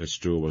right? Yes, it's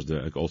true. It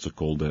was also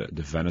called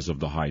the Venice of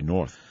the High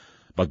North.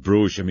 But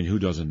Bruges, who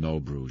doesn't know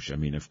Bruges?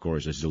 Of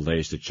course, it's the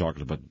lace, the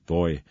chocolate, but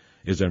boy,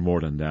 is there more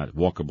than that.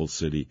 Walkable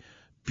city,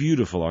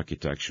 beautiful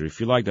architecture.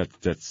 If you like that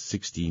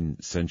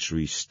 16th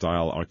century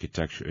style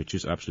architecture, it's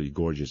just absolutely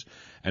gorgeous.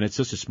 And it's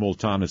just a small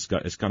town. It's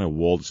kind of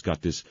walled. It's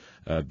got this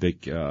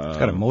big. It's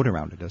got a moat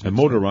around it, doesn't it? A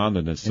moat around it,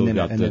 and it's still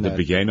got the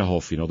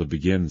Begijnenhof, the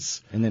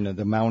begins. And then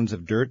the mounds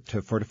of dirt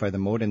to fortify the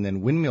moat, and then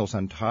windmills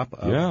on top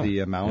of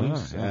the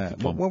mounds.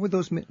 What would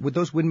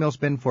those windmills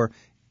been for?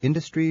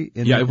 Industry?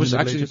 It was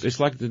actually, it's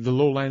like the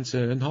lowlands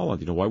in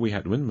Holland. Why we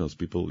had windmills,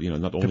 people,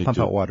 not only to pump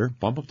out water.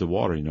 Pump up the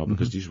water,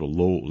 because these were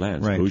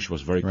lowlands. Right. Bruges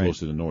was very close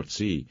to the North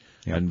Sea,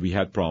 and we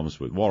had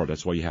problems with water.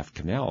 That's why you have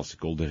canals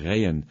called the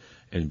Rijn.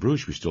 In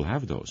Bruges, we still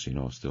have those,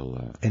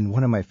 still. And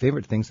one of my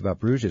favorite things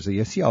about Bruges is that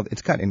you see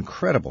it's got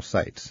incredible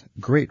sites,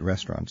 great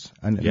restaurants,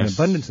 and an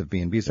abundance of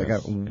B&Bs. I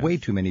got way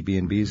too many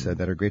B&Bs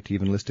that are great to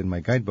even list in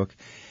my guidebook.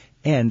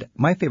 And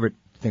my favorite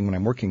thing when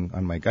I'm working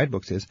on my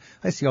guidebooks is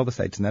I see all the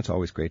sites, and that's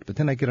always great. But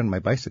then I get on my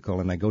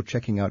bicycle and I go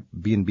checking out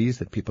B&Bs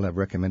that people have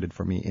recommended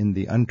for me in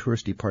the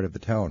untouristy part of the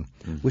town,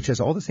 which has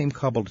all the same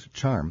cobbled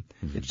charm.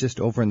 It's just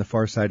over in the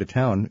far side of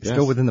town,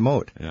 still within the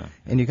moat. Yeah.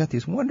 And you got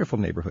these wonderful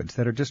neighborhoods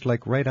that are just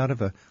like right out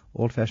of a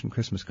old-fashioned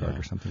Christmas card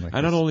or something like that.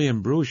 And not only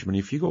in Bruges,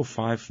 if you go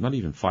not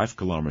even 5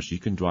 kilometers, you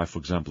can drive, for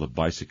example, a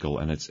bicycle,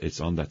 and it's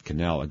on that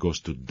canal. It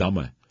goes to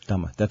Damme.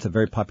 Damme. That's a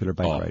very popular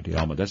bike ride. Yeah.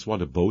 Damme. That's why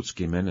the boats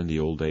came in the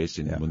old days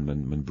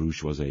when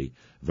Bruges was a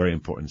very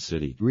important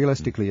city.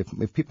 Realistically,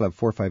 if people have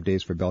 4 or 5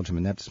 days for Belgium,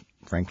 and that's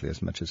frankly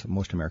as much as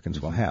most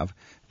Americans will have,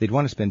 they'd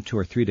want to spend 2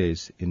 or 3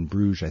 days in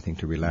Bruges, I think,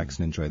 to relax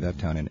and enjoy that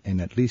town,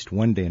 and at least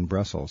 1 day in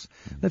Brussels.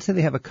 Let's say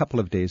they have a couple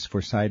of days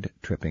for side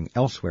tripping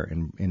elsewhere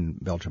in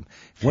Belgium.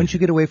 Once you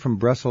get away from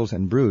Brussels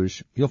and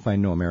Bruges, you'll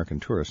find no American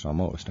tourists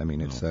almost.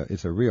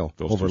 It's a real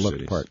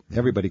overlooked part.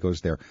 Everybody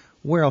goes there.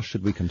 Where else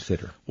should we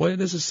consider? Well,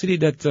 there's a city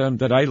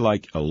that I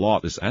like a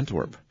lot is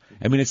Antwerp.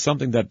 It's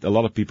something that a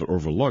lot of people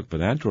overlook,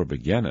 but Antwerp,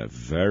 again, a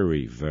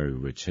very, very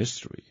rich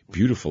history.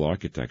 Beautiful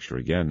architecture,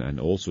 again, and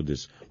also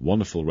this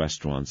wonderful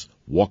restaurants,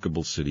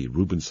 walkable city,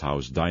 Rubens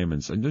House,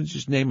 Diamonds, and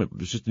just name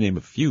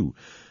a few,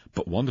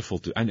 but wonderful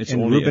too. And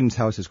Rubens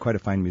House is quite a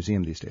fine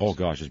museum these days. Oh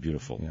gosh, it's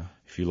beautiful. Yeah.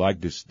 If you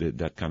like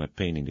that kind of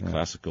painting, the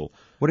classical.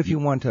 What if you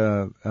want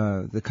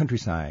the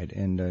countryside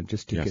and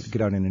just to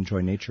get out and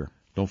enjoy nature?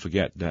 Don't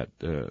forget that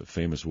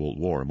famous World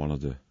War, one of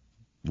the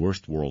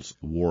worst world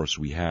wars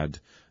we had.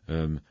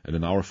 And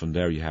an hour from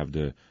there, you have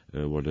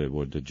where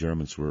the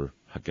Germans were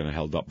kind of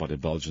held up by the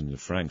Belgians and the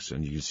Franks,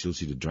 and you can still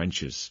see the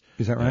trenches.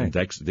 Is that right?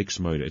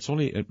 Dixmude. It's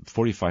only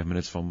 45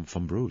 minutes from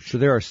Bruges. So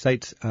there are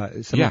sites,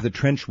 some of the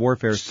trench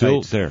warfare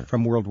still sites there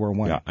from World War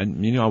I. Yeah,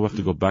 and I have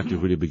to go back to the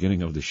really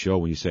beginning of the show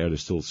when you say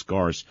there's still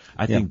scars.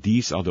 I think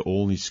these are the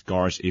only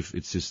scars if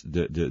it's just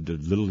the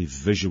literally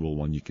visual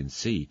one you can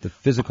see. The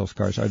physical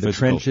scars are the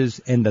trenches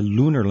and the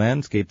lunar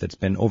landscape that's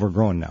been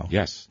overgrown now.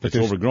 Yes, it's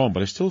overgrown,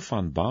 but I still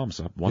found bombs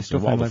up once in a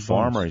while. The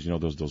farmers,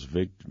 those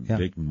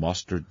big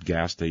mustard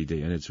gas and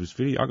it was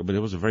really ugly, but it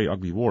was a very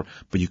ugly war.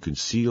 But you can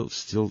still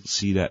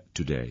see that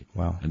today.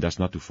 Wow. And that's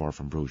not too far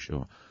from Bruges.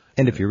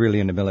 And if you're really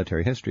into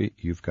military history,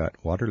 you've got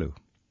Waterloo.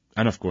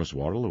 And of course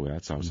Waterloo,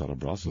 that's outside of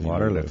Brussels.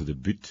 Waterloo. To the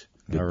Butte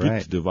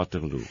de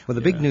Waterloo. Well,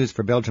 the big news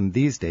for Belgium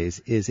these days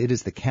is it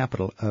is the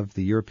capital of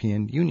the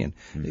European Union.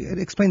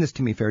 Explain this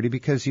to me, Faraday,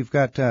 because you've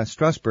got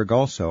Strasbourg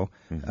also,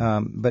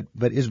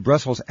 but is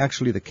Brussels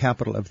actually the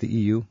capital of the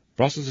EU?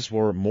 Brussels is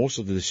where most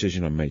of the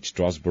decisions are made.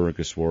 Strasbourg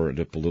is where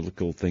the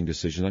political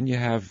decision. And you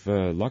have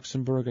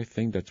Luxembourg, I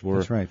think, that's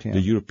where the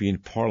European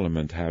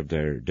Parliament have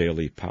their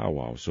daily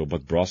powwow.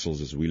 But Brussels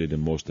is really the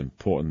most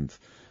important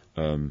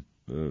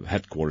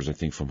headquarters, I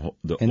think, from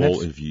the And whole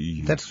that's,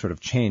 EU. that's sort of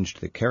changed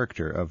the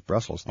character of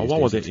Brussels these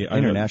well, days. It's an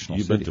international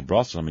you've city. been to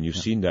Brussels. I mean, you've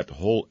seen that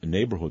whole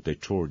neighborhood they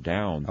tore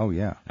down. Oh,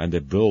 yeah. And they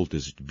built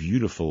this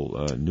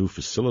beautiful new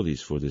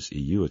facilities for this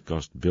EU. It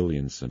cost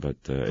billions, but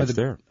it's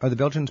there. Are the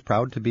Belgians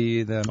proud to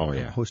be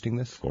hosting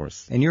this? Of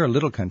course. And you're a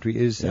little country.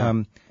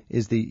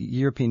 Is the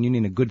European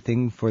Union a good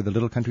thing for the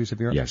little countries of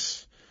Europe?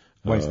 Yes.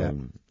 Why is that?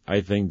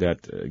 I think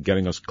that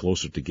getting us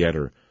closer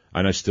together,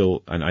 and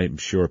I'm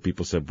sure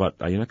people say, but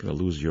you're not going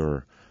to lose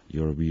your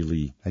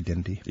really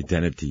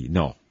identity.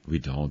 No, we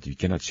don't. You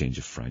cannot change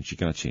a French. You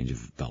cannot change a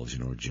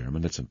Belgian or a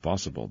German. That's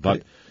impossible.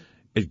 But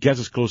it gets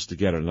us close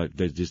together. Like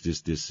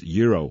this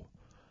euro,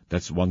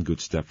 that's one good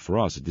step for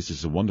us. This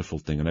is a wonderful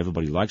thing, and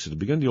everybody likes it. At the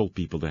beginning, the old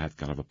people, they had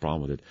kind of a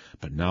problem with it,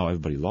 but now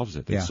everybody loves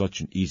it. It's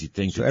such an easy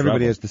thing to travel. So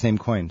everybody has the same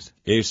coins.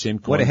 Same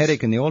coins. What a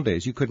headache in the old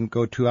days. You couldn't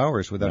go 2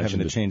 hours without having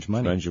to change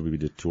money. French would be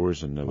the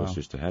tours, and it was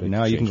just a headache.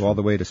 Now you can go all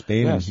the way to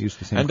Spain and use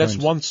the same and coins.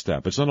 that's one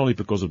step. It's not only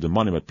because of the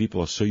money, but people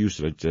are so used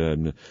to it.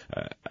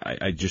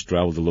 I just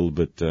traveled a little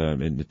bit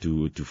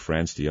to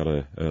France the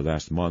other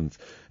last month,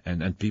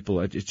 and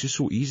people, it's just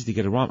so easy to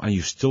get around, and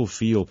you still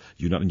feel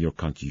you're not in your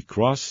country. You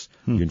cross,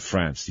 you're in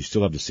France. You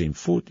still have the same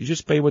food. You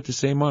just pay with the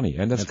same money,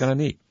 and that's kind of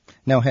neat.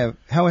 Now,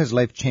 how has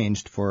life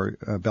changed for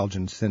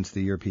Belgians since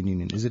the European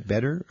Union? Is it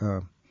better?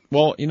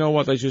 Well, you know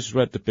what? I just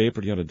read the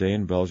paper the other day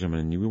in Belgium,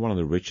 and we're one of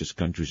the richest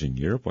countries in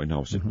Europe right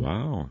now. I said,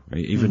 wow.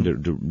 Even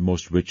the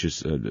most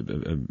richest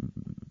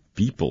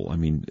people, I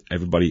mean,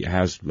 everybody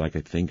has, like,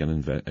 I think,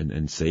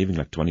 and saving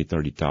like 20,000,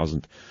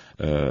 30,000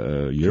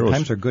 euros.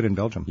 Times are good in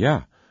Belgium.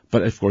 Yeah.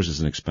 But, of course,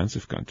 it's an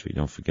expensive country.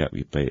 Don't forget,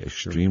 we pay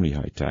extremely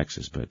high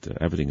taxes, but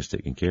everything is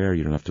taken care of.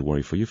 You don't have to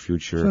worry for your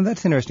future. So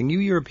that's interesting. You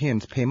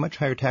Europeans pay much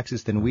higher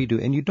taxes than we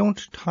do, and you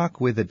don't talk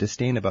with a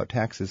disdain about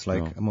taxes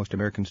like most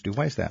Americans do.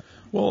 Why is that?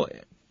 Well,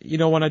 you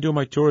know, when I do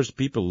my tours,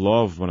 people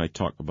love when I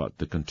talk about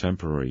the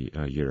contemporary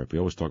Europe. We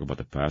always talk about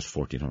the past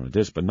 1400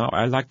 this, but now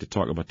I like to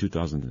talk about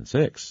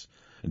 2006.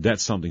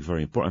 That's something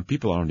very important.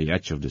 People are on the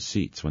edge of the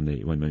seats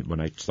when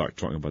I start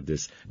talking about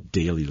this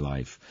daily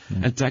life.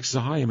 And taxes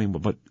are high. I mean,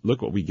 but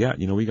look what we get.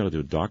 You know, we got to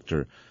do a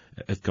doctor.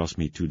 It cost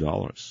me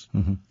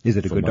 $2. Is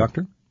it a good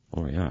doctor?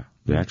 Oh yeah,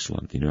 they're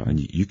excellent. You know, and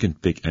you can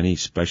pick any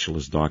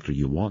specialist doctor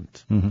you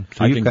want.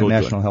 So you've got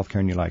national health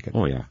care and you like it.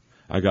 Oh yeah.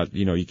 I got,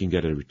 you can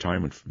get a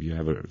retirement.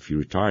 If you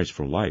retire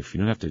for life, you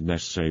don't have to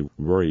necessarily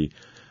worry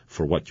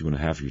for what you want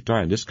to have to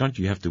retire. In this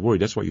country, you have to worry.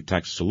 That's why your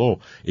taxes are so low.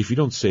 If you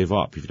don't save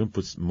up, if you don't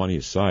put money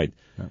aside,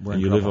 and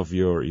you live off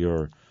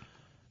your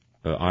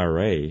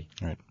IRA,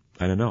 right.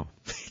 I don't know.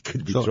 It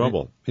could be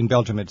trouble. In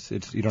Belgium, it's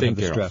you don't have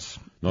the stress.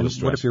 Not the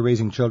stress. What if you're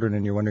raising children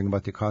and you're wondering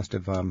about the cost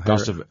of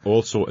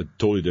also a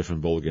totally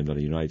different ballgame than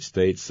the United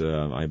States.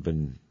 I've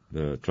been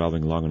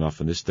traveling long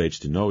enough in this States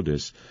to know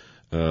this.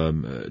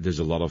 There's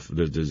a lot of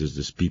there's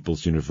this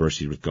People's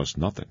University that costs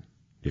nothing.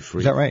 You're free.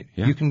 Is that right?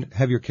 Yeah. You can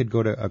have your kid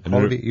go to a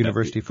quality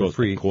university for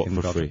free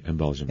in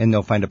Belgium. And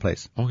they'll find a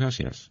place. Oh,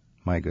 yes.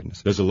 My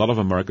goodness. There's a lot of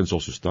Americans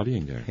also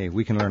studying there. Hey,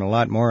 we can learn a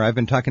lot more. I've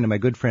been talking to my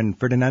good friend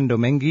Ferdinando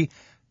Mengi.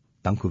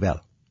 Dank u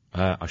wel.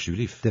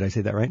 Alsjeblieft. Did I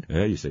say that right?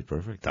 Yeah, you said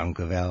perfect. Dank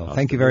u wel.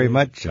 Thank you very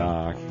much.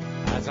 Dag.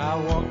 As I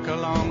walk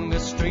along the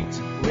street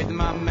with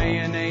my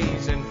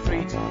mayonnaise and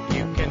frites,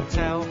 you can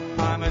tell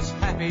I'm as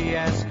happy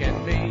as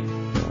can be.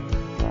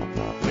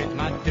 With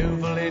my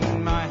duvel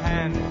in my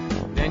hand,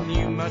 then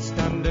you must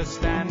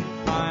understand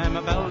I'm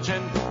a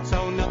Belgian,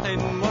 so nothing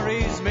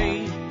worries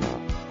me.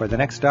 For the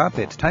next stop,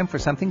 it's time for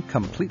something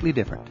completely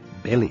different.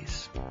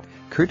 Belize.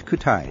 Kurt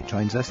Kutai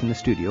joins us in the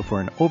studio for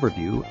an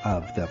overview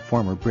of the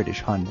former British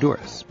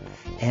Honduras.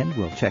 And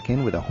we'll check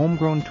in with a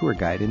homegrown tour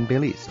guide in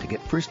Belize to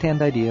get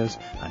first-hand ideas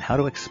on how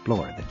to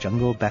explore the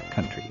jungle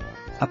backcountry.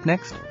 Up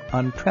next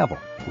on Travel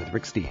with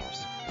Rick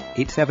Steves.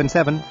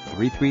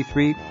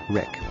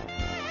 877-333-RICK.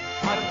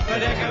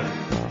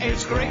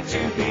 It's great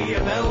to be a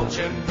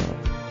Belgian.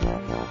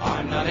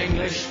 I'm not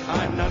English,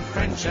 I'm not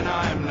French, and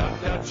I'm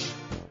not Dutch.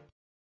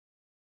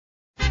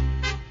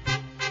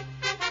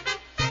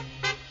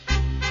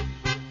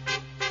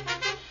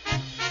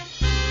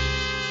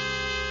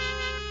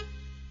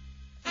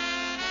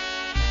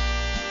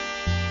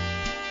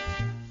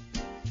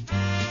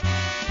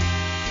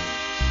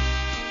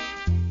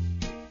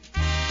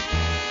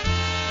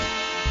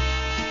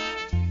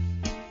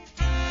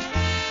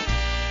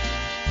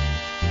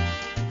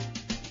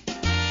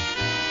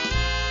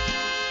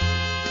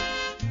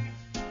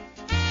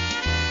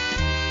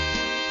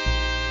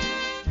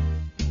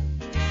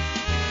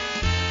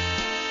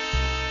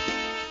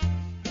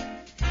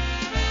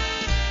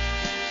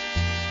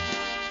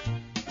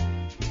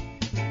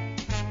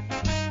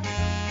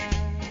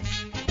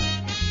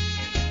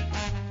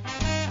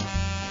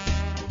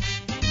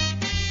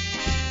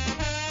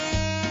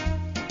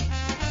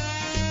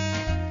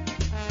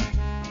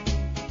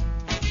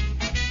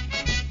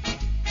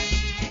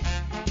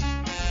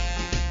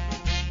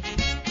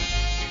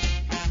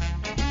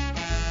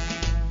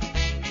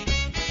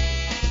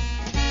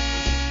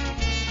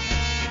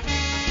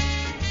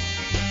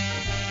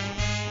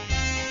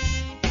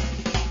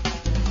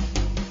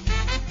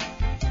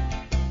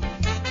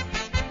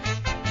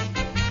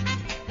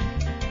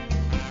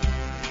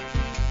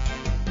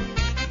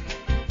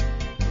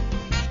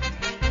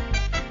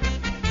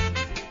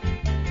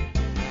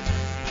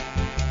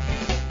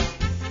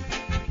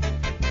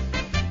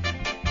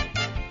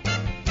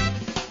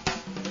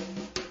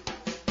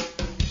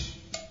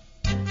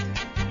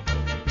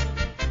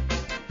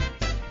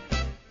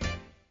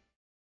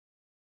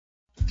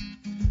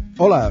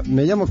 Hola,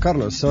 me llamo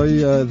Carlos, soy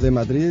de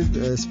Madrid,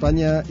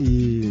 España,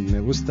 y me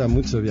gusta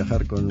mucho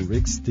viajar con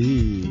Rick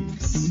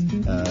Steves.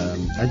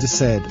 I just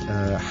said,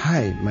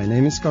 hi, my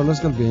name is Carlos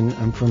Galvin,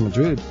 I'm from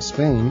Madrid,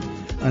 Spain,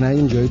 and I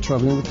enjoy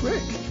traveling with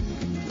Rick.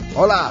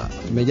 Hola,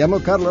 me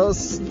llamo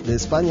Carlos, de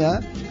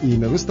España, y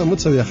me gusta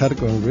mucho viajar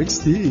con Rick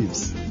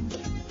Steves.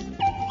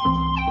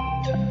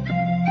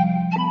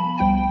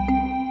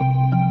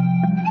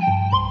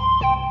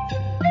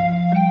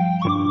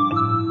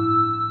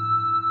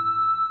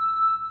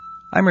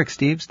 I'm Rick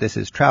Steves. This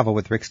is Travel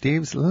with Rick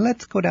Steves.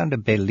 Let's go down to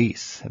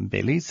Belize.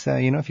 Belize,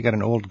 if you got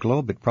an old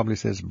globe, it probably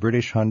says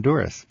British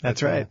Honduras.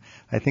 That's right.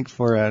 I think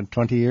for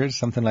 20 years,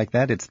 something like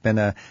that, it's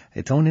been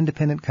its own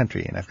independent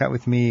country. And I've got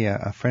with me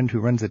a friend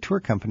who runs a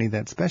tour company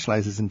that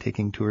specializes in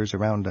taking tours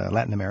around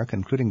Latin America,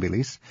 including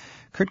Belize,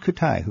 Kurt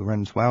Kutai, who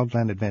runs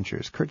Wildland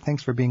Adventures. Kurt,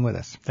 thanks for being with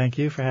us. Thank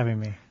you for having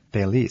me.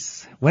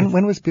 Belize.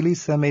 When was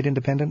Belize made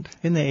independent?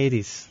 In the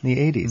 80s. In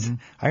the 80s. Mm-hmm.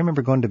 I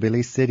remember going to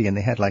Belize City, and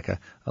they had like a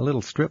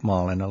little strip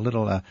mall and a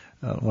little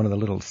one of the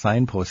little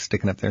signposts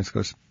sticking up there. It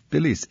goes,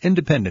 Belize,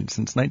 independent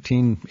since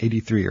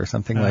 1983 or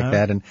something like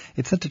that. And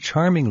it's such a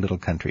charming little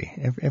country.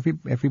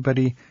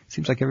 Everybody,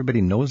 seems like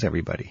everybody knows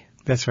everybody.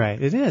 That's right.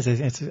 It is.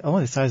 It's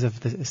only the size of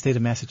the state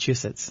of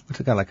Massachusetts. It's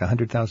got like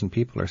 100,000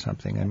 people or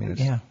something. I mean,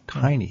 it's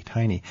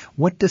tiny.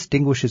 What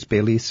distinguishes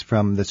Belize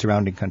from the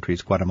surrounding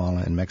countries,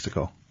 Guatemala and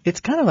Mexico? It's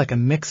kind of like a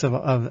mix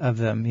of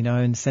them,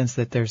 in the sense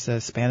that there's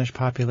a Spanish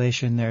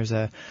population, there's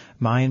a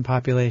Mayan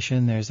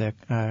population, there's a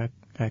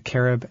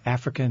Carib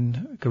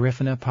African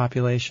Garifuna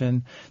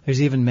population,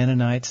 there's even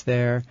Mennonites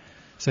there.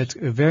 So it's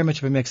very much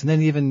of a mix. And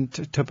then even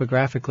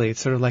topographically, it's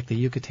sort of like the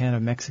Yucatan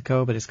of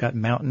Mexico, but it's got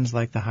mountains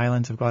like the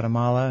highlands of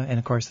Guatemala and,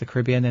 of course, the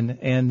Caribbean.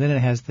 And then it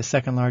has the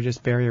second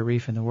largest barrier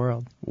reef in the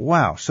world.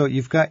 Wow. So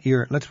you've got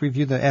let's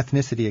review the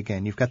ethnicity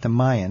again. You've got the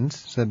Mayans,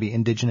 so that'd be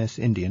indigenous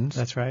Indians.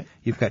 That's right.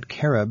 You've got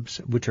Caribs,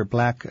 which are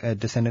black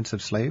descendants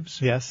of slaves.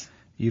 Yes.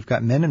 You've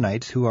got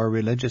Mennonites, who are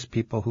religious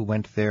people who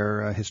went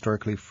there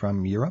historically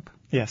from Europe.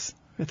 Yes.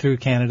 Through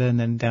Canada and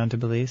then down to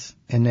Belize.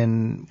 And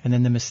then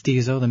the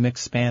mestizo, the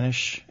mixed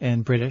Spanish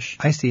and British.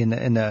 I see, and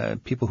the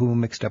people who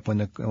mixed up when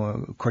the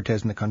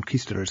Cortez and the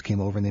conquistadors came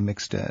over and they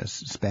mixed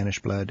Spanish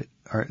blood,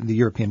 or the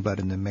European blood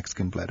and the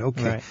Mexican blood.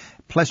 Okay. Right.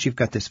 Plus you've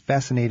got this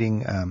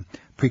fascinating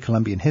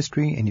pre-Columbian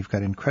history, and you've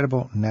got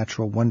incredible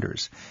natural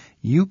wonders.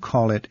 You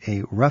call it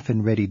a rough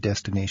and ready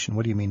destination.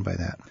 What do you mean by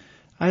that?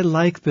 I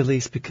like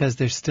Belize because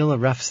there's still a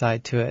rough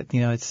side to it.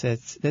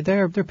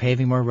 They're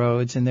paving more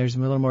roads and there's a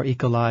little more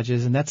eco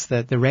lodges, and that's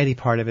the ready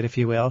part of it, if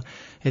you will.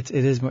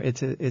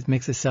 It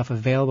makes itself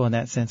available in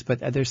that sense, but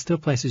there's still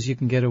places you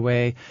can get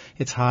away.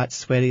 It's hot,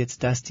 sweaty, it's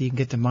dusty. You can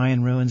get to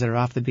Mayan ruins that are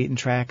off the beaten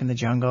track in the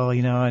jungle,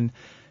 and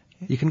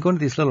you can go into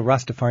these little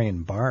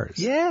Rastafarian bars.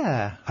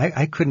 Yeah.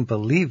 I couldn't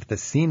believe the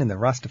scene in the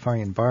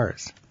Rastafarian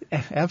bars.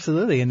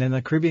 Absolutely. And then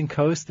the Caribbean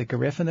coast, the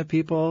Garifuna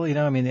people,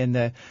 and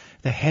the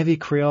heavy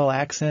Creole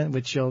accent,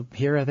 which you'll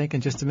hear, I think,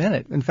 in just a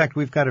minute. In fact,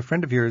 we've got a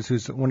friend of yours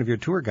who's one of your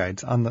tour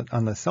guides on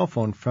the cell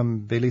phone from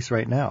Belize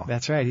right now.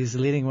 That's right. He's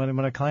leading one of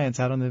our clients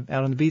out on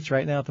the beach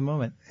right now at the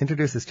moment.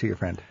 Introduce us to your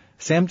friend.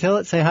 Sam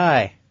Tillett, say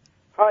hi.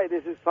 Hi,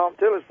 this is Sam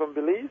Tillett from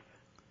Belize.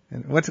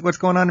 And what's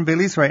going on in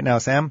Belize right now,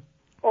 Sam?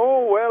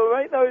 Oh, well,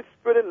 right now it's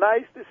pretty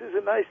nice. This is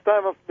a nice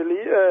time of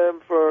Belize,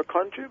 for our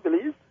country,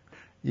 Belize.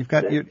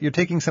 You're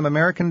taking some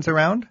Americans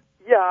around?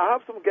 Yeah, I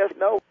have some guests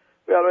now.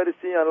 We're already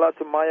seeing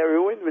lots of Maya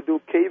ruins. We do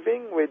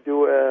caving. We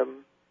do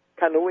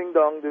canoeing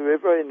down the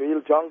river in real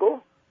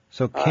jungle.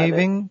 So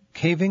caving,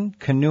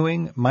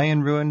 canoeing,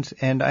 Mayan ruins,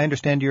 and I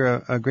understand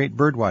you're a great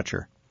bird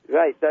watcher.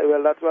 Right.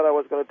 That's what I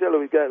was going to tell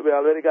you. We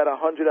already got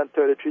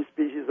 133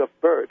 species of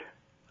bird.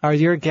 Are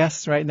your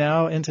guests right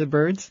now into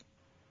birds?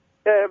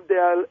 They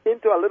are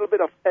into a little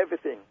bit of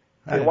everything.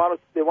 They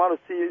want to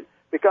see,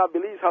 because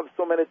Belize have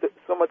so much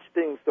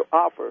things to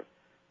offer,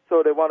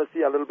 so they want to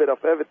see a little bit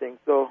of everything.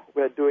 So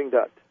we're doing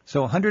that.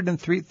 So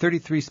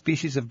 133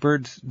 species of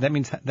birds. That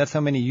means that's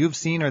how many you've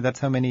seen, or that's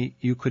how many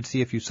you could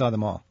see if you saw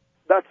them all.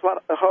 That's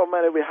how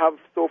many we have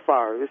so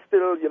far. We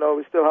still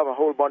have a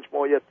whole bunch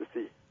more yet to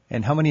see.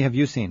 And how many have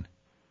you seen?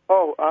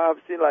 Oh, I have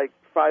seen like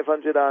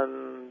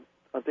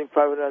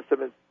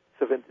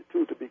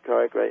 572 to be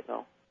correct right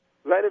now.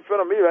 Right in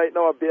front of me right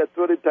now, a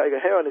bare-throated tiger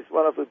heron is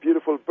one of the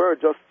beautiful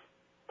birds just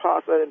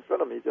passed right in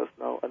front of me just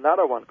now.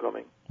 Another one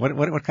coming.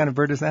 What kind of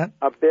bird is that?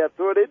 A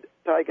bare-throated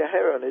tiger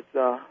heron. It's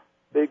a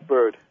big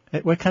bird.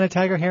 What kind of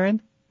tiger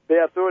heron?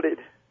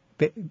 Bare-throated.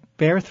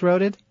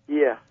 Bare-throated?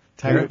 Yeah.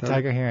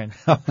 Tiger heron.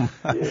 Oh my.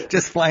 Yeah.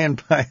 Just flying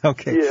by.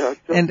 Okay. Yeah,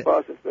 just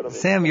passed in front of me.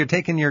 Sam, you're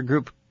taking your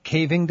group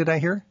caving, did I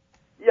hear?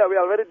 Yeah, we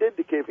already did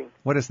the caving.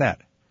 What is that?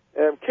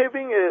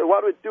 Caving,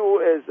 what we do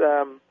is,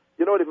 the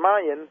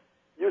Mayan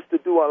used to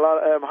do a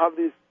lot,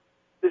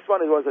 this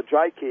one was a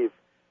dry cave.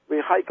 We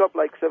hike up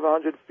like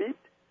 700 feet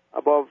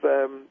above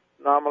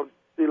normal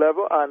sea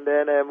level, and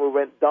then we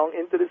went down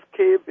into this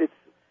cave. It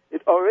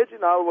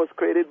originally was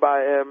created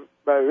by a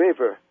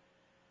river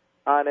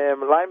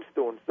and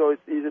limestone, so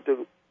it's easy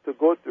to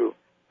go through.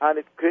 And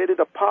it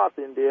created a path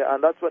in there,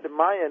 and that's what the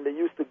Mayan, they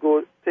used to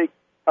go take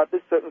at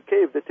this certain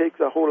cave, they take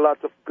a whole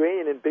lot of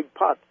grain in big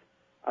pots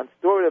and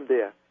store them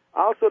there.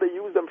 Also, they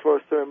use them for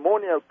a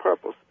ceremonial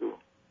purpose too.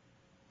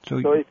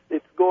 So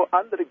it's go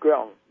under the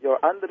ground.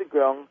 You're under the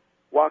ground,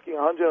 walking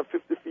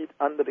 150 feet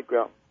under the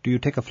ground. Do you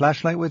take a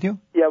flashlight with you?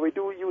 Yeah, we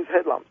do use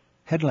headlamps.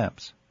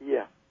 Headlamps?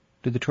 Yeah.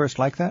 Do the tourists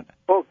like that?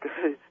 Oh,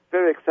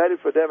 very excited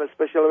for them,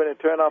 especially when they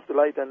turn off the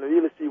light and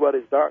really see what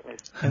is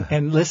darkness.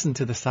 And listen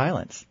to the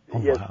silence.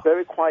 Oh, yes, wow.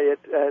 very quiet.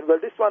 Well,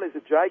 this one is a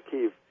dry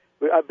cave.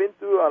 I've been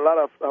through a lot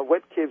of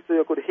wet caves, so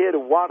you could hear the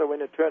water when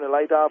you turn the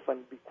light off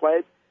and be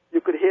quiet.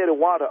 You could hear the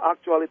water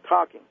actually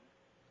talking.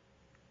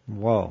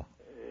 Whoa.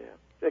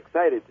 Yeah,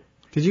 excited.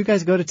 Did you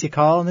guys go to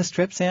Tikal on this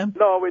trip, Sam?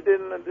 No, we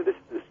didn't. This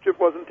trip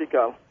wasn't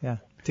Tikal. Yeah.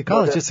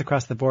 Tikal is just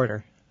across the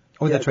border.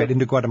 Oh, that's right,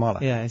 into Guatemala.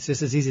 Yeah, it's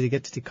just as easy to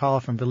get to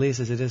Tikal from Belize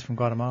as it is from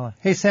Guatemala.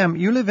 Hey, Sam,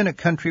 you live in a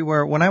country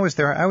where, when I was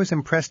there, I was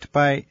impressed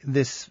by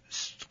this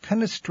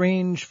kind of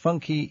strange,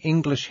 funky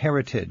English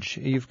heritage.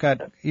 You've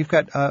got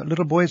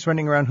little boys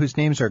running around whose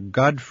names are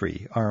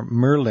Godfrey, or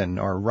Merlin,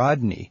 or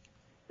Rodney.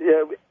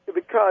 Yeah,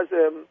 because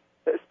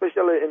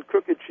especially in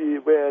Crooked Tree,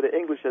 where the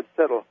English had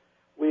settled,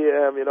 we,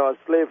 as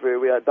slavery,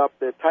 we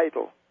adopt their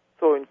title.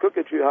 So in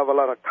Crooked Tree, you have a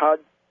lot of Codd,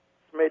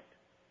 Smith,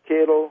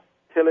 Cadle,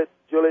 Tillett,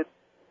 Julett.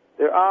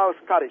 They're all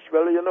Scottish.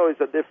 Well,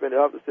 it's a different. You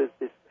have to say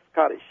it's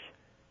Scottish.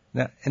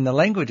 Now, and the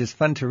language is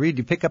fun to read.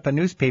 You pick up a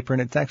newspaper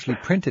and it's actually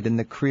printed in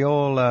the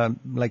Creole,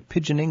 like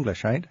Pidgin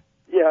English, right?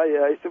 Yeah.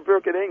 It's a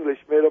broken English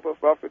made up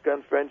of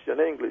African, French, and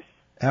English.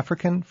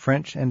 African,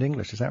 French, and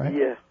English. Is that right?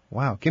 Yeah.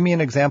 Wow. Give me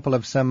an example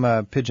of some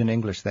Pidgin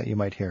English that you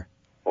might hear.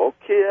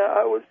 Okay,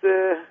 I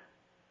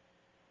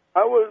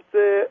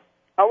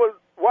will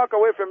walk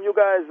away from you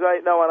guys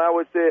right now, and I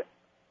would say,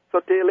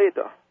 "Sote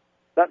later."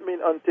 That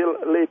means until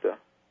later.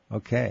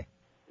 Okay.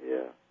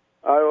 Yeah.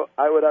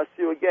 I would ask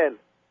you again,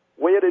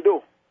 where they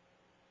do?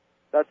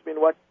 That's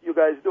mean what you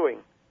guys doing?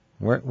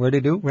 Where they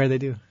do? Where they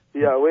do.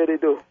 Yeah, where they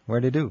do?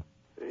 Where they do?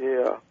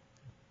 Yeah.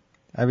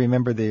 I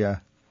remember the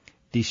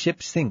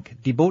ship sink,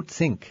 the boat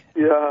sink.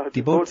 Yeah.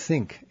 The boat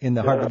sink in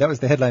the harbor. That was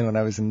the headline when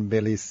I was in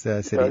Belize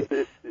City.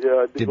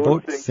 Yeah, the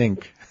boat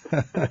sink.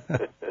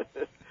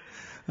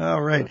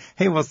 All right.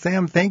 Hey, well,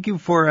 Sam, thank you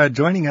for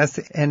joining us,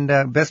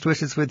 and best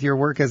wishes with your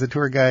work as a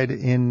tour guide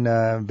in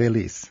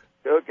Belize.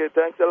 Okay,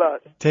 thanks a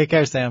lot. Take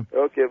care, Sam.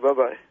 Okay,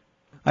 bye-bye.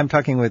 I'm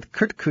talking with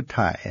Kurt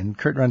Kutai, and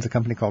Kurt runs a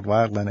company called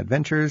Wildland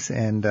Adventures,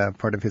 and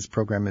part of his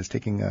program is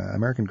taking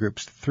American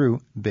groups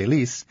through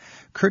Belize.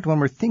 Kurt, when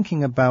we're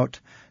thinking about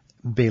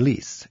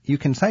Belize, you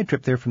can side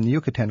trip there from the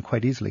Yucatan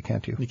quite easily,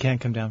 can't you? You can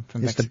come down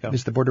from Mexico.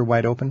 Is the border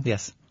wide open?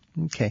 Yes.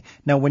 Okay.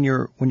 Now, when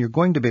you're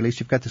going to Belize,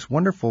 you've got this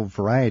wonderful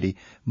variety.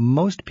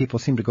 Most people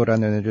seem to go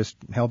down there and they're just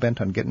hell-bent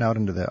on getting out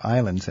into the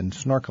islands and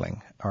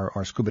snorkeling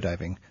or scuba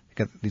diving.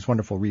 You've got these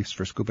wonderful reefs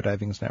for scuba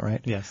diving, isn't that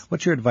right? Yes.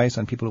 What's your advice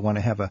on people who want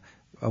to have a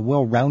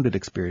well-rounded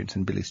experience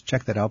in Belize?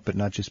 Check that out, but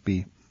not just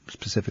be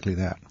specifically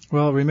that.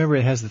 Well, remember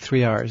it has the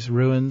 3 R's,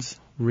 ruins,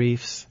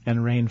 reefs, and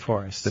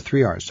rainforests. The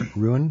 3 R's,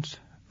 ruins,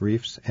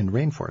 reefs, and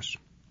rainforests.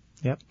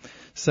 Yep.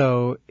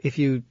 So if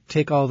you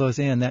take all those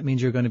in, that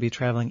means you're going to be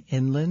traveling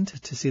inland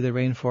to see the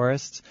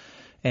rainforests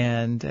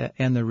and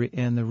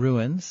the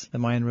ruins, the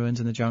Mayan ruins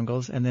and the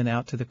jungles, and then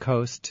out to the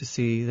coast to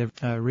see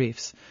the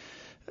reefs.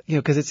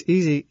 Because it's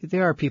easy.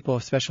 There are people,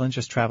 special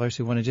interest travelers,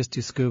 who want to just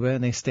do scuba,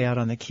 and they stay out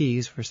on the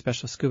Keys for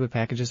special scuba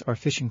packages or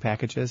fishing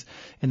packages.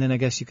 And then I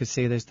guess you could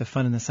say there's the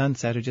fun in the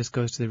sunset, who just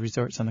goes to the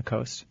resorts on the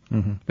coast.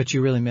 Mm-hmm. But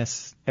you really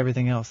miss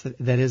everything else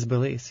that is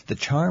Belize. The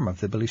charm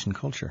of the Belizean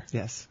culture.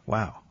 Yes.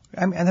 Wow.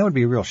 And that would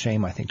be a real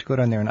shame, I think, to go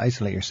down there and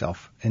isolate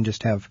yourself and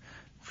just have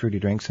fruity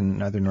drinks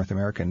and other North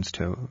Americans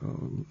to,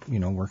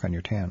 work on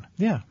your tan.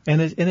 Yeah,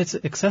 and it's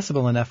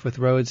accessible enough with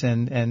roads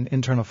and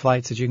internal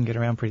flights that you can get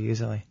around pretty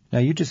easily. Now,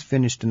 you just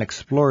finished an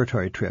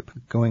exploratory trip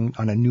going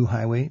on a new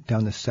highway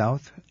down the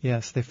south.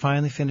 Yes, they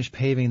finally finished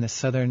paving the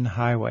southern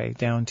highway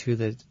down to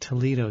the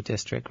Toledo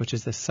district, which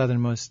is the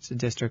southernmost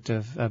district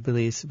of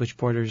Belize, which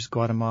borders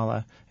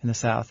Guatemala in the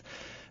south.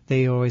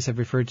 They always have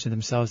referred to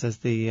themselves as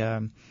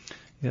the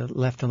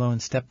left alone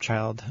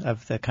stepchild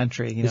of the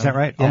country. Is that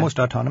right? Yeah. Almost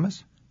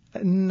autonomous?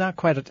 Not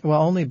quite.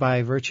 Well, only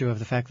by virtue of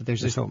the fact that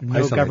there's just no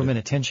isolated government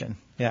attention.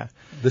 Yeah.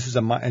 This is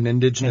an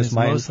indigenous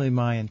Mayan. Mostly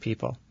Mayan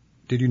people.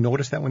 Did you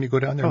notice that when you go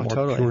down there? Oh,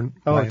 totally.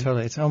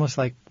 Totally. It's almost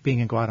like being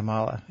in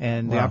Guatemala.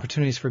 And the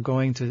opportunities for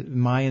going to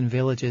Mayan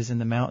villages in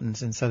the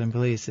mountains in southern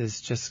Belize is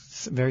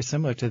just very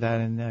similar to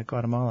that in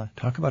Guatemala.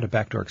 Talk about a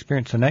backdoor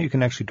experience. So now you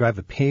can actually drive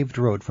a paved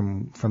road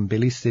from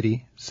Belize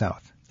City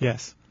south.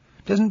 Yes.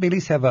 Doesn't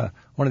Belize have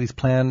one of these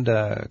planned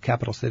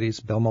capital cities,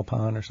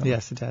 Belmopan or something?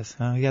 Yes, it does.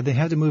 They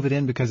had to move it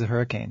in because of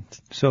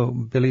hurricanes. So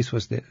Belize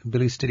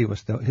City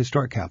was the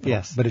historic capital.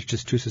 Yes. But it's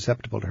just too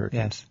susceptible to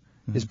hurricanes. Yes.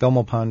 Mm-hmm. Is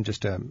Belmopan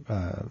just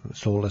a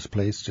soulless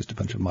place, just a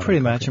bunch of modern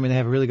Pretty much. I mean, they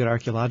have a really good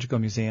archaeological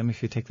museum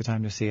if you take the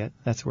time to see it.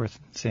 That's worth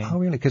seeing. Oh,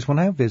 really? Because when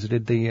I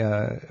visited, the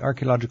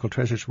archaeological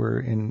treasures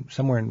were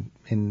somewhere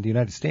in the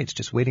United States,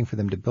 just waiting for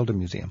them to build a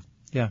museum.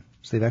 Yeah.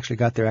 So they've actually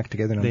got their act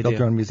together and built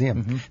their own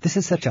museum. Mm-hmm. This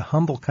is such a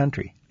humble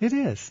country. It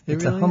is.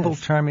 It's really a humble,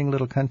 charming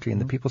little country,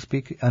 and the people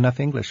speak enough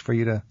English for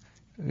you to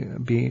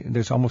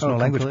there's almost no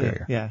language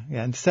barrier. Yeah,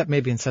 and except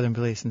maybe in southern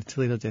Belize, in the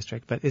Toledo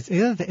district. But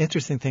the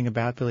interesting thing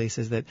about Belize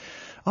is that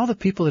all the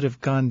people that have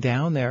gone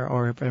down there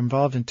or are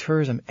involved in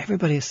tourism,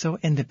 everybody is so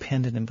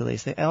independent in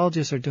Belize. They all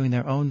just are doing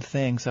their own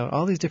thing. So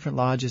all these different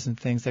lodges and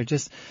things,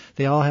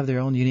 they all have their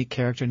own unique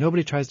character.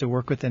 Nobody tries to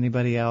work with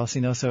anybody else,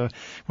 So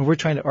when we're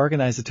trying to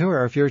organize a tour,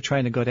 or if you're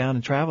trying to go down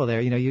and travel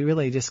there, you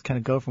really just kind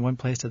of go from one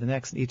place to the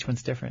next, and each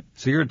one's different.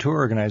 So you're a tour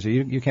organizer.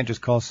 You can't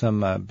just call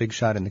some big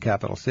shot in the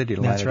capital city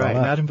to line it all up. That's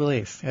right. Not in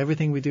Belize.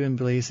 Everything we do in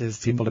Belize is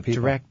people to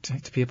people.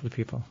 Direct to people to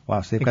people.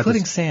 Wow. So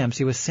including Sam.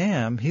 See, with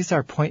Sam, he's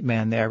our point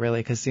man there, really,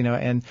 because,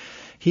 and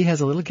he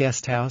has a little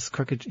guest house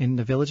in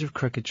the village of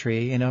Crooked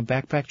Tree.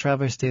 Backpack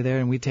travelers stay there,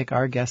 and we take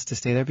our guests to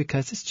stay there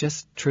because it's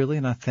just truly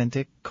an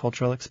authentic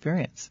cultural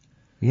experience.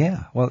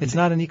 Yeah, well, it's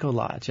not an eco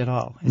lodge at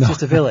all. It's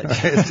just a village.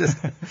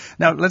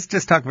 Now, let's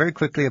just talk very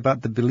quickly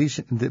about the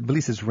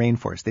Belize's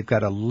rainforest. They've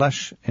got a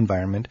lush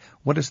environment.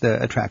 What is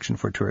the attraction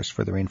for tourists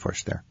for the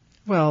rainforest there?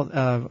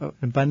 Well,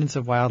 abundance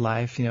of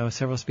wildlife.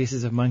 Several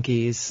species of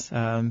monkeys,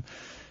 and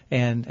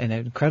an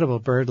incredible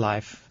bird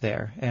life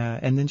there.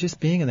 And then just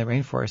being in the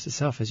rainforest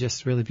itself is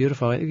just really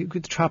beautiful.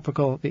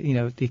 Tropical,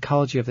 the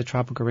ecology of the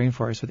tropical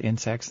rainforest with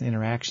insects and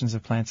interactions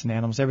of plants and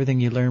animals. Everything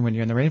you learn when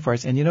you're in the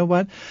rainforest. And you know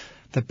what?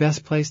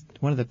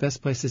 One of the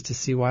best places to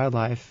see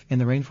wildlife in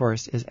the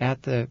rainforest is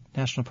at the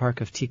National Park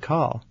of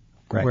Tikal,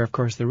 right, where, of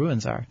course, the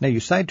ruins are. Now,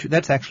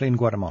 that's actually in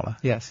Guatemala.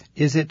 Yes.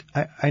 Is it,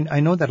 I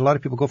know that a lot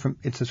of people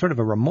it's a sort of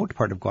a remote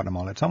part of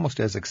Guatemala. It's almost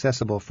as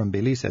accessible from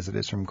Belize as it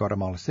is from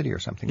Guatemala City or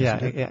something,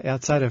 isn't it? Yeah,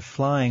 outside of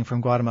flying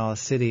from Guatemala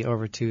City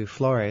over to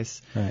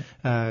Flores,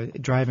 right,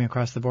 driving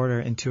across the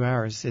border in 2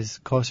 hours is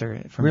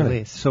closer from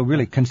Belize. So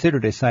really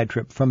considered a side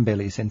trip from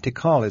Belize. And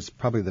Tikal is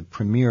probably the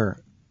premier,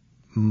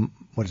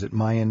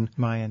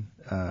 Mayan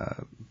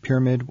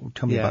pyramid?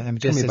 Tell me about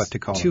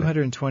Tikal.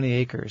 220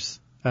 acres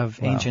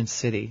of ancient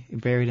city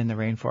buried in the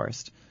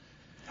rainforest.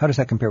 How does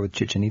that compare with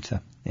Chichen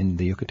Itza in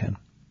the Yucatan?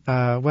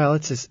 Well,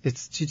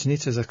 Chichen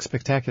Itza is a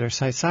spectacular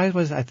site.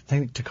 Size-wise, I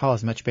think Tikal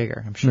is much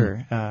bigger, I'm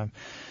sure.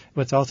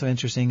 What's also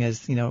interesting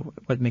is,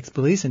 what makes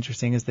Belize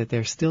interesting is that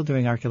they're still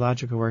doing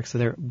archaeological work, so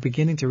they're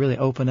beginning to really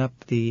open up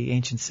the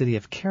ancient city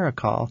of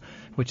Caracol,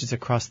 which is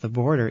across the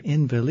border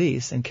in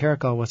Belize, and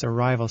Caracol was a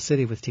rival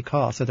city with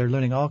Tikal, so they're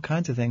learning all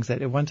kinds of things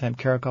that at one time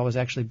Caracol was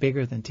actually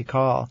bigger than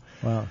Tikal.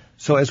 Wow.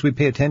 So as we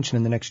pay attention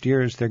in the next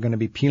years, they're going to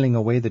be peeling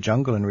away the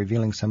jungle and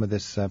revealing some of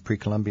this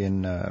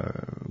pre-Columbian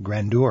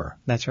grandeur.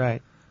 That's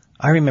right.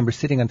 I remember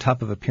sitting on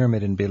top of a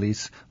pyramid in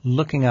Belize,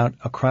 looking out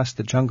across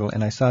the jungle,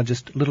 and I saw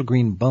just little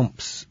green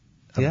bumps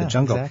of the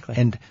jungle. Exactly.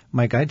 And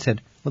my guide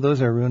said, well,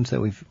 those are ruins that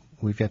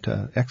we've yet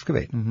to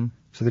excavate. Mm-hmm.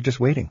 So they're just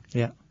waiting.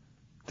 Yeah.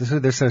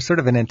 There's sort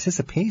of an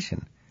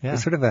anticipation. Yeah.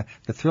 There's sort of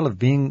the thrill of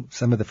being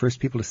some of the first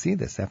people to see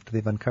this after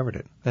they've uncovered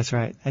it. That's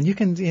right. And you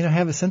can,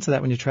 have a sense of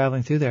that when you're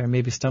traveling through there and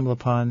maybe stumble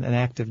upon an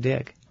active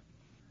dig.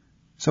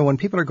 So when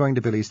people are going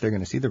to Belize, they're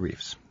going to see the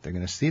reefs. They're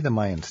going to see the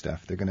Mayan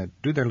stuff. They're going to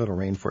do their little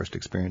rainforest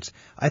experience.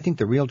 I think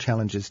the real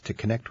challenge is to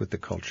connect with the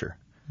culture,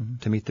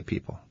 to meet the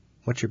people.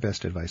 What's your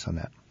best advice on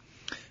that?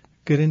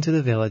 Get into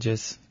the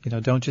villages.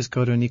 Don't just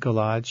go to an eco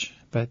lodge,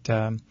 but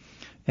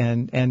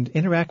and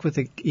interact with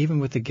even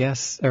with the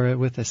guests or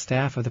with the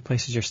staff of the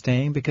places you're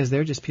staying, because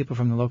they're just people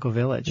from the local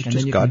village. It's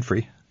just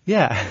Godfrey.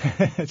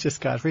 It's just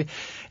Godfrey,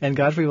 and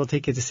Godfrey will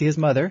take you to see his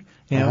mother.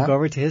 Go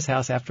over to his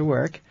house after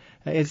work.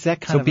 It's that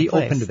kind of a place. So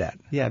be open to that.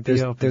 Yeah,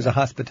 there's a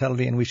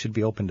hospitality, and we should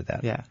be open to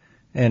that. Yeah.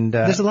 And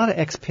there's a lot of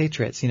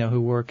expatriates,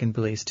 who work in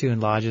Belize too, in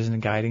lodges and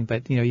guiding.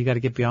 But you got to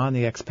get beyond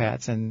the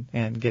expats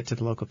and get to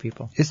the local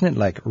people. Isn't it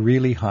like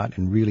really hot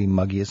and really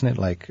muggy? Isn't it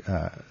like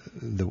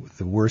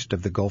the worst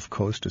of the Gulf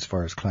Coast as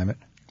far as climate?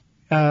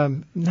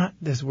 Not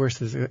as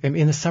worse as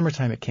in the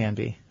summertime it can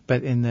be,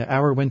 but in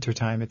our winter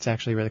time it's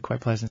actually really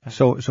quite pleasant.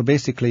 So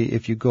basically,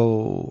 if you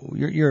go,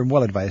 you're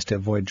well advised to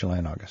avoid July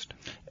and August.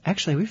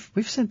 Actually,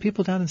 we've sent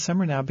people down in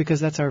summer now because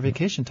that's our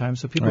vacation time.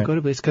 So people go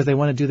to Belize because they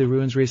want to do the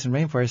ruins, reefs, and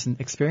rainforest and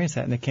experience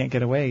that, and they can't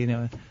get away.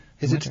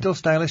 Is it still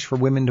stylish for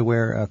women to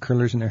wear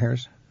curlers in their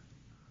hairs?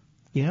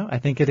 I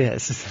think it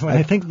is. When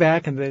I think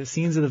back and the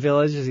scenes of the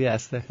villages,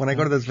 yes. When I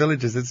go to those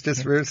villages, it's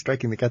just very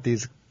striking. They got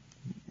these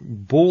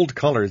bold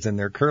colors in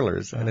their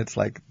curlers, and it's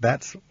like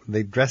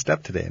they dressed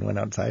up today and went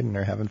outside and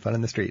they're having fun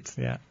in the streets.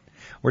 Yeah.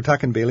 We're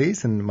talking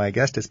Belize, and my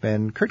guest has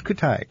been Kurt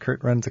Kutai.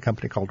 Kurt runs a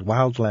company called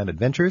Wildland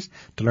Adventures.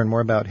 To learn more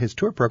about his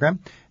tour program,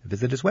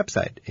 visit his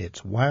website.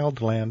 It's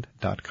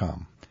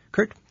wildland.com.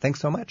 Kurt, thanks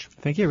so much.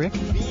 Thank you, Rick.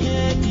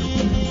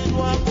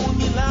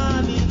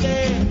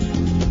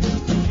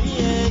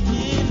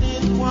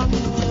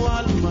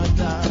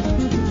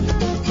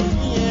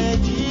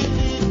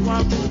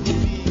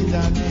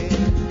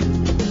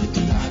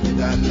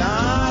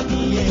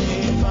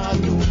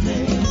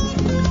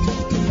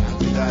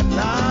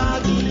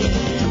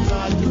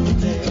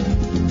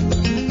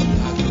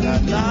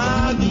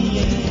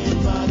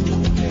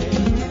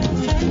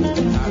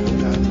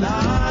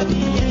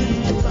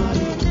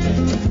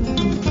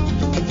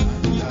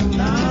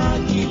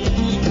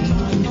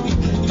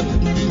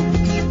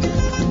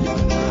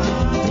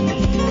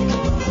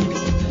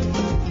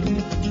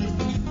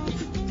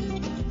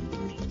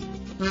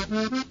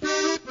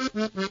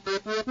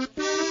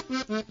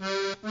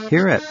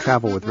 Here at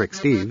Travel with Rick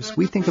Steves,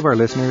 we think of our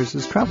listeners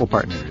as travel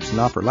partners and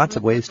offer lots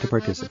of ways to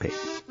participate.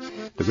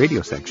 The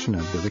radio section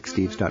of the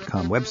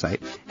ricksteves.com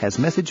website has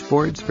message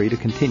boards for you to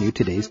continue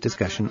today's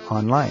discussion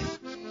online.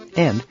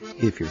 And,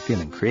 if you're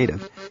feeling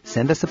creative,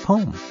 send us a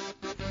poem.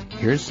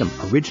 Here's some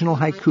original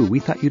haiku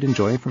we thought you'd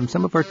enjoy from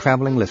some of our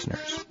traveling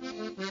listeners.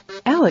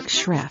 Alex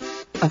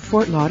Schreff of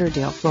Fort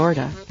Lauderdale,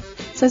 Florida,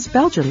 says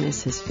Belgium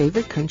is his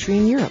favorite country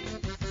in Europe.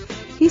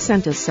 He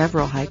sent us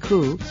several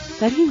haiku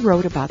that he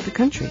wrote about the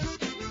country.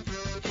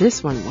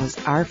 This one was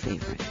our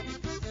favorite.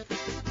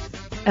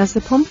 As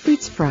the pommes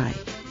frites fry,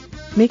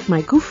 make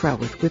my gouffre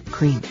with whipped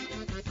cream,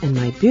 and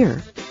my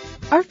beer,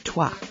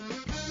 Artois.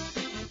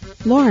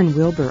 Lauren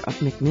Wilbur of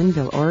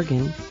McMinnville,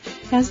 Oregon,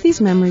 has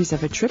these memories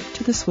of a trip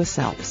to the Swiss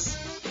Alps.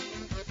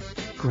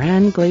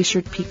 Grand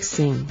glaciered peaks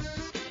sing,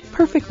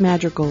 perfect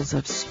madrigals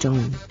of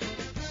stone,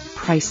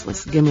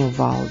 priceless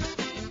Gimmelwald.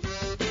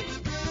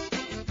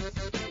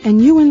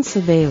 And Ewan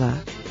Savela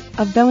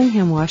of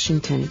Bellingham,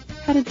 Washington,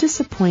 had a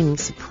disappointing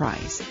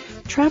surprise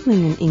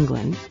traveling in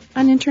England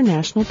on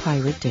International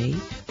Pirate Day,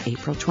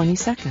 April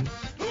 22nd.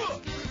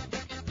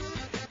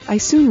 I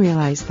soon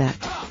realized that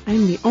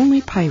I'm the only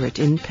pirate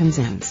in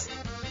Penzance.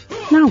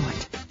 Now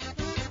what?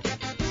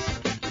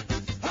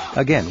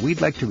 Again,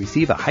 we'd like to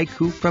receive a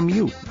haiku from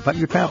you about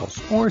your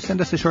travels, or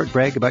send us a short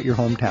brag about your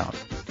hometown.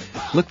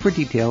 Look for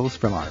details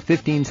from our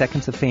 15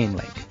 Seconds of Fame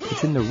link.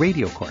 It's in the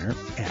radio corner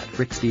at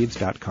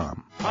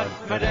ricksteves.com.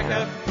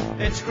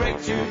 It's great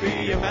to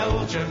be a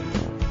Belgian.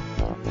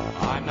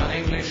 I'm not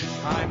English,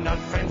 I'm not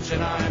French,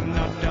 and I'm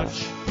not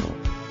Dutch.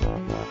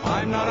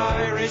 I'm not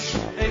Irish,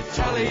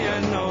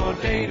 Italian, or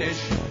Danish.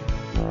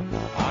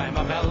 I'm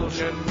a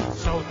Belgian,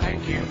 so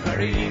thank you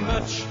very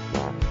much.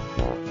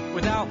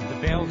 Without the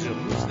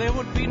Belgians, there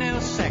would be no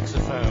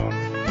saxophone,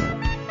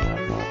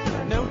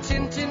 no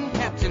Tintin,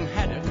 Captain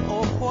Haddock,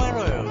 or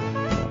Poirot.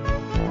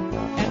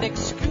 And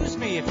excuse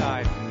me if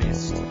I've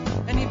missed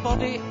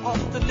anybody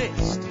off the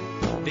list.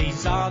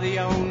 These are the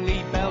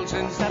only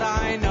Belgians that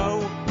I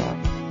know.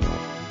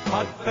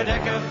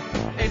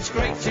 Godverdekker, it's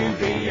great to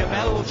be a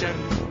Belgian.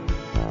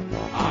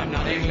 I'm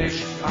not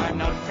English, I'm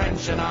not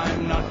French, and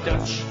I'm not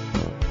Dutch.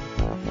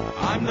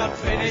 I'm not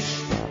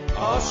Finnish,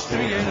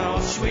 Austrian,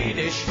 or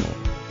Swedish.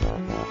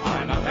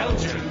 I'm a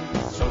Belgian,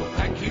 so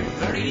thank you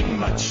very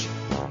much.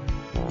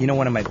 You know,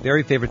 one of my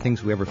very favorite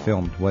things we ever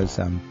filmed was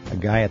a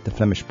guy at the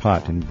Flemish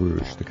Pot in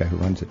Bruges, the guy who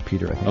runs it,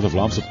 Peter, I think. Oh, the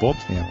Vlaamse Pot?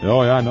 Yeah.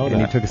 Oh, yeah, I know that.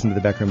 And he took us into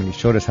the back room and he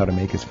showed us how to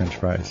make his French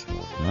fries.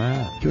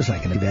 Wow. He was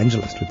like an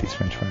evangelist with these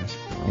French fries.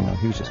 You know,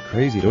 he was just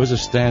crazy. There was a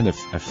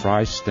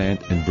fry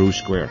stand in Bruges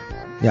Square.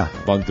 Yeah.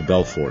 Bank de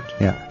Belfort.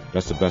 Yeah.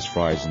 That's the best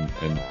fries.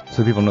 And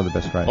so people know the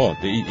best fries. Oh,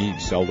 he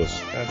sell this.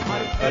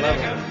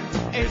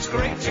 It's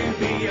great to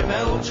be a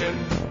Belgian.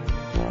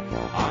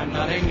 I'm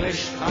not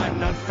English, I'm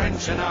not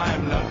French, and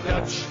I'm not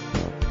Dutch.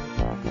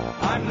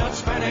 I'm not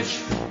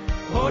Spanish,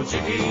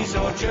 Portuguese,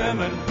 or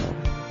German.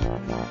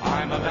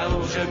 I'm a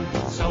Belgian,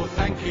 so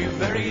thank you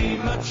very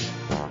much.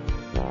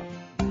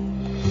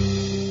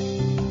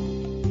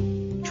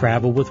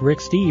 Travel with Rick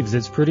Steves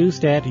is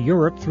produced at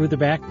Europe Through the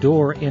Back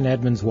Door in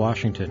Edmonds,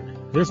 Washington.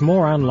 There's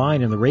more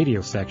online in the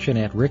radio section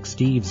at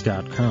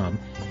ricksteves.com.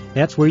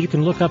 That's where you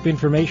can look up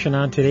information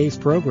on today's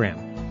program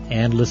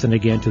and listen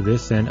again to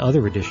this and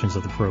other editions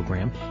of the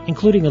program,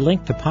 including a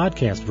link to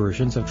podcast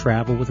versions of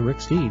Travel with Rick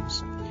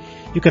Steves.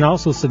 You can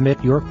also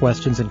submit your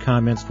questions and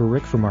comments for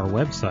Rick from our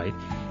website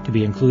to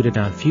be included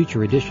on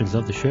future editions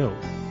of the show.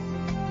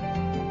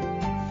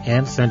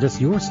 And send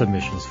us your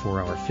submissions for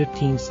our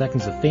 15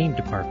 Seconds of Fame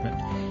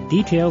department.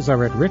 Details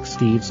are at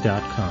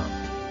ricksteves.com.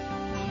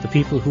 The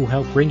people who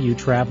help bring you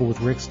Travel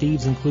with Rick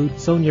Steves include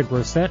Sonia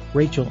Grosset,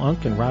 Rachel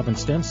Unk, and Robin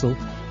Stencil,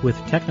 with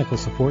technical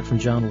support from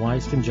John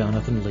Weist and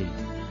Jonathan Lee.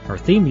 Our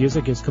theme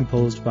music is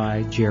composed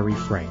by Jerry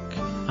Frank.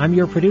 I'm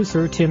your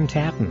producer, Tim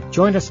Tatton.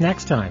 Join us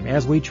next time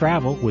as we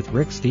travel with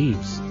Rick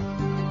Steves.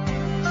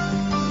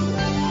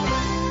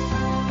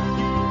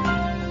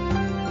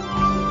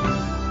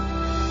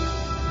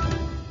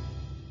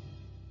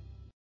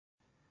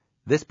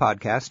 This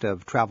podcast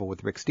of Travel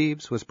with Rick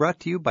Steves was brought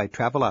to you by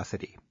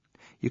Travelocity.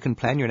 You can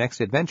plan your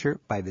next adventure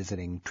by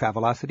visiting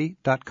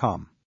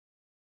Travelocity.com.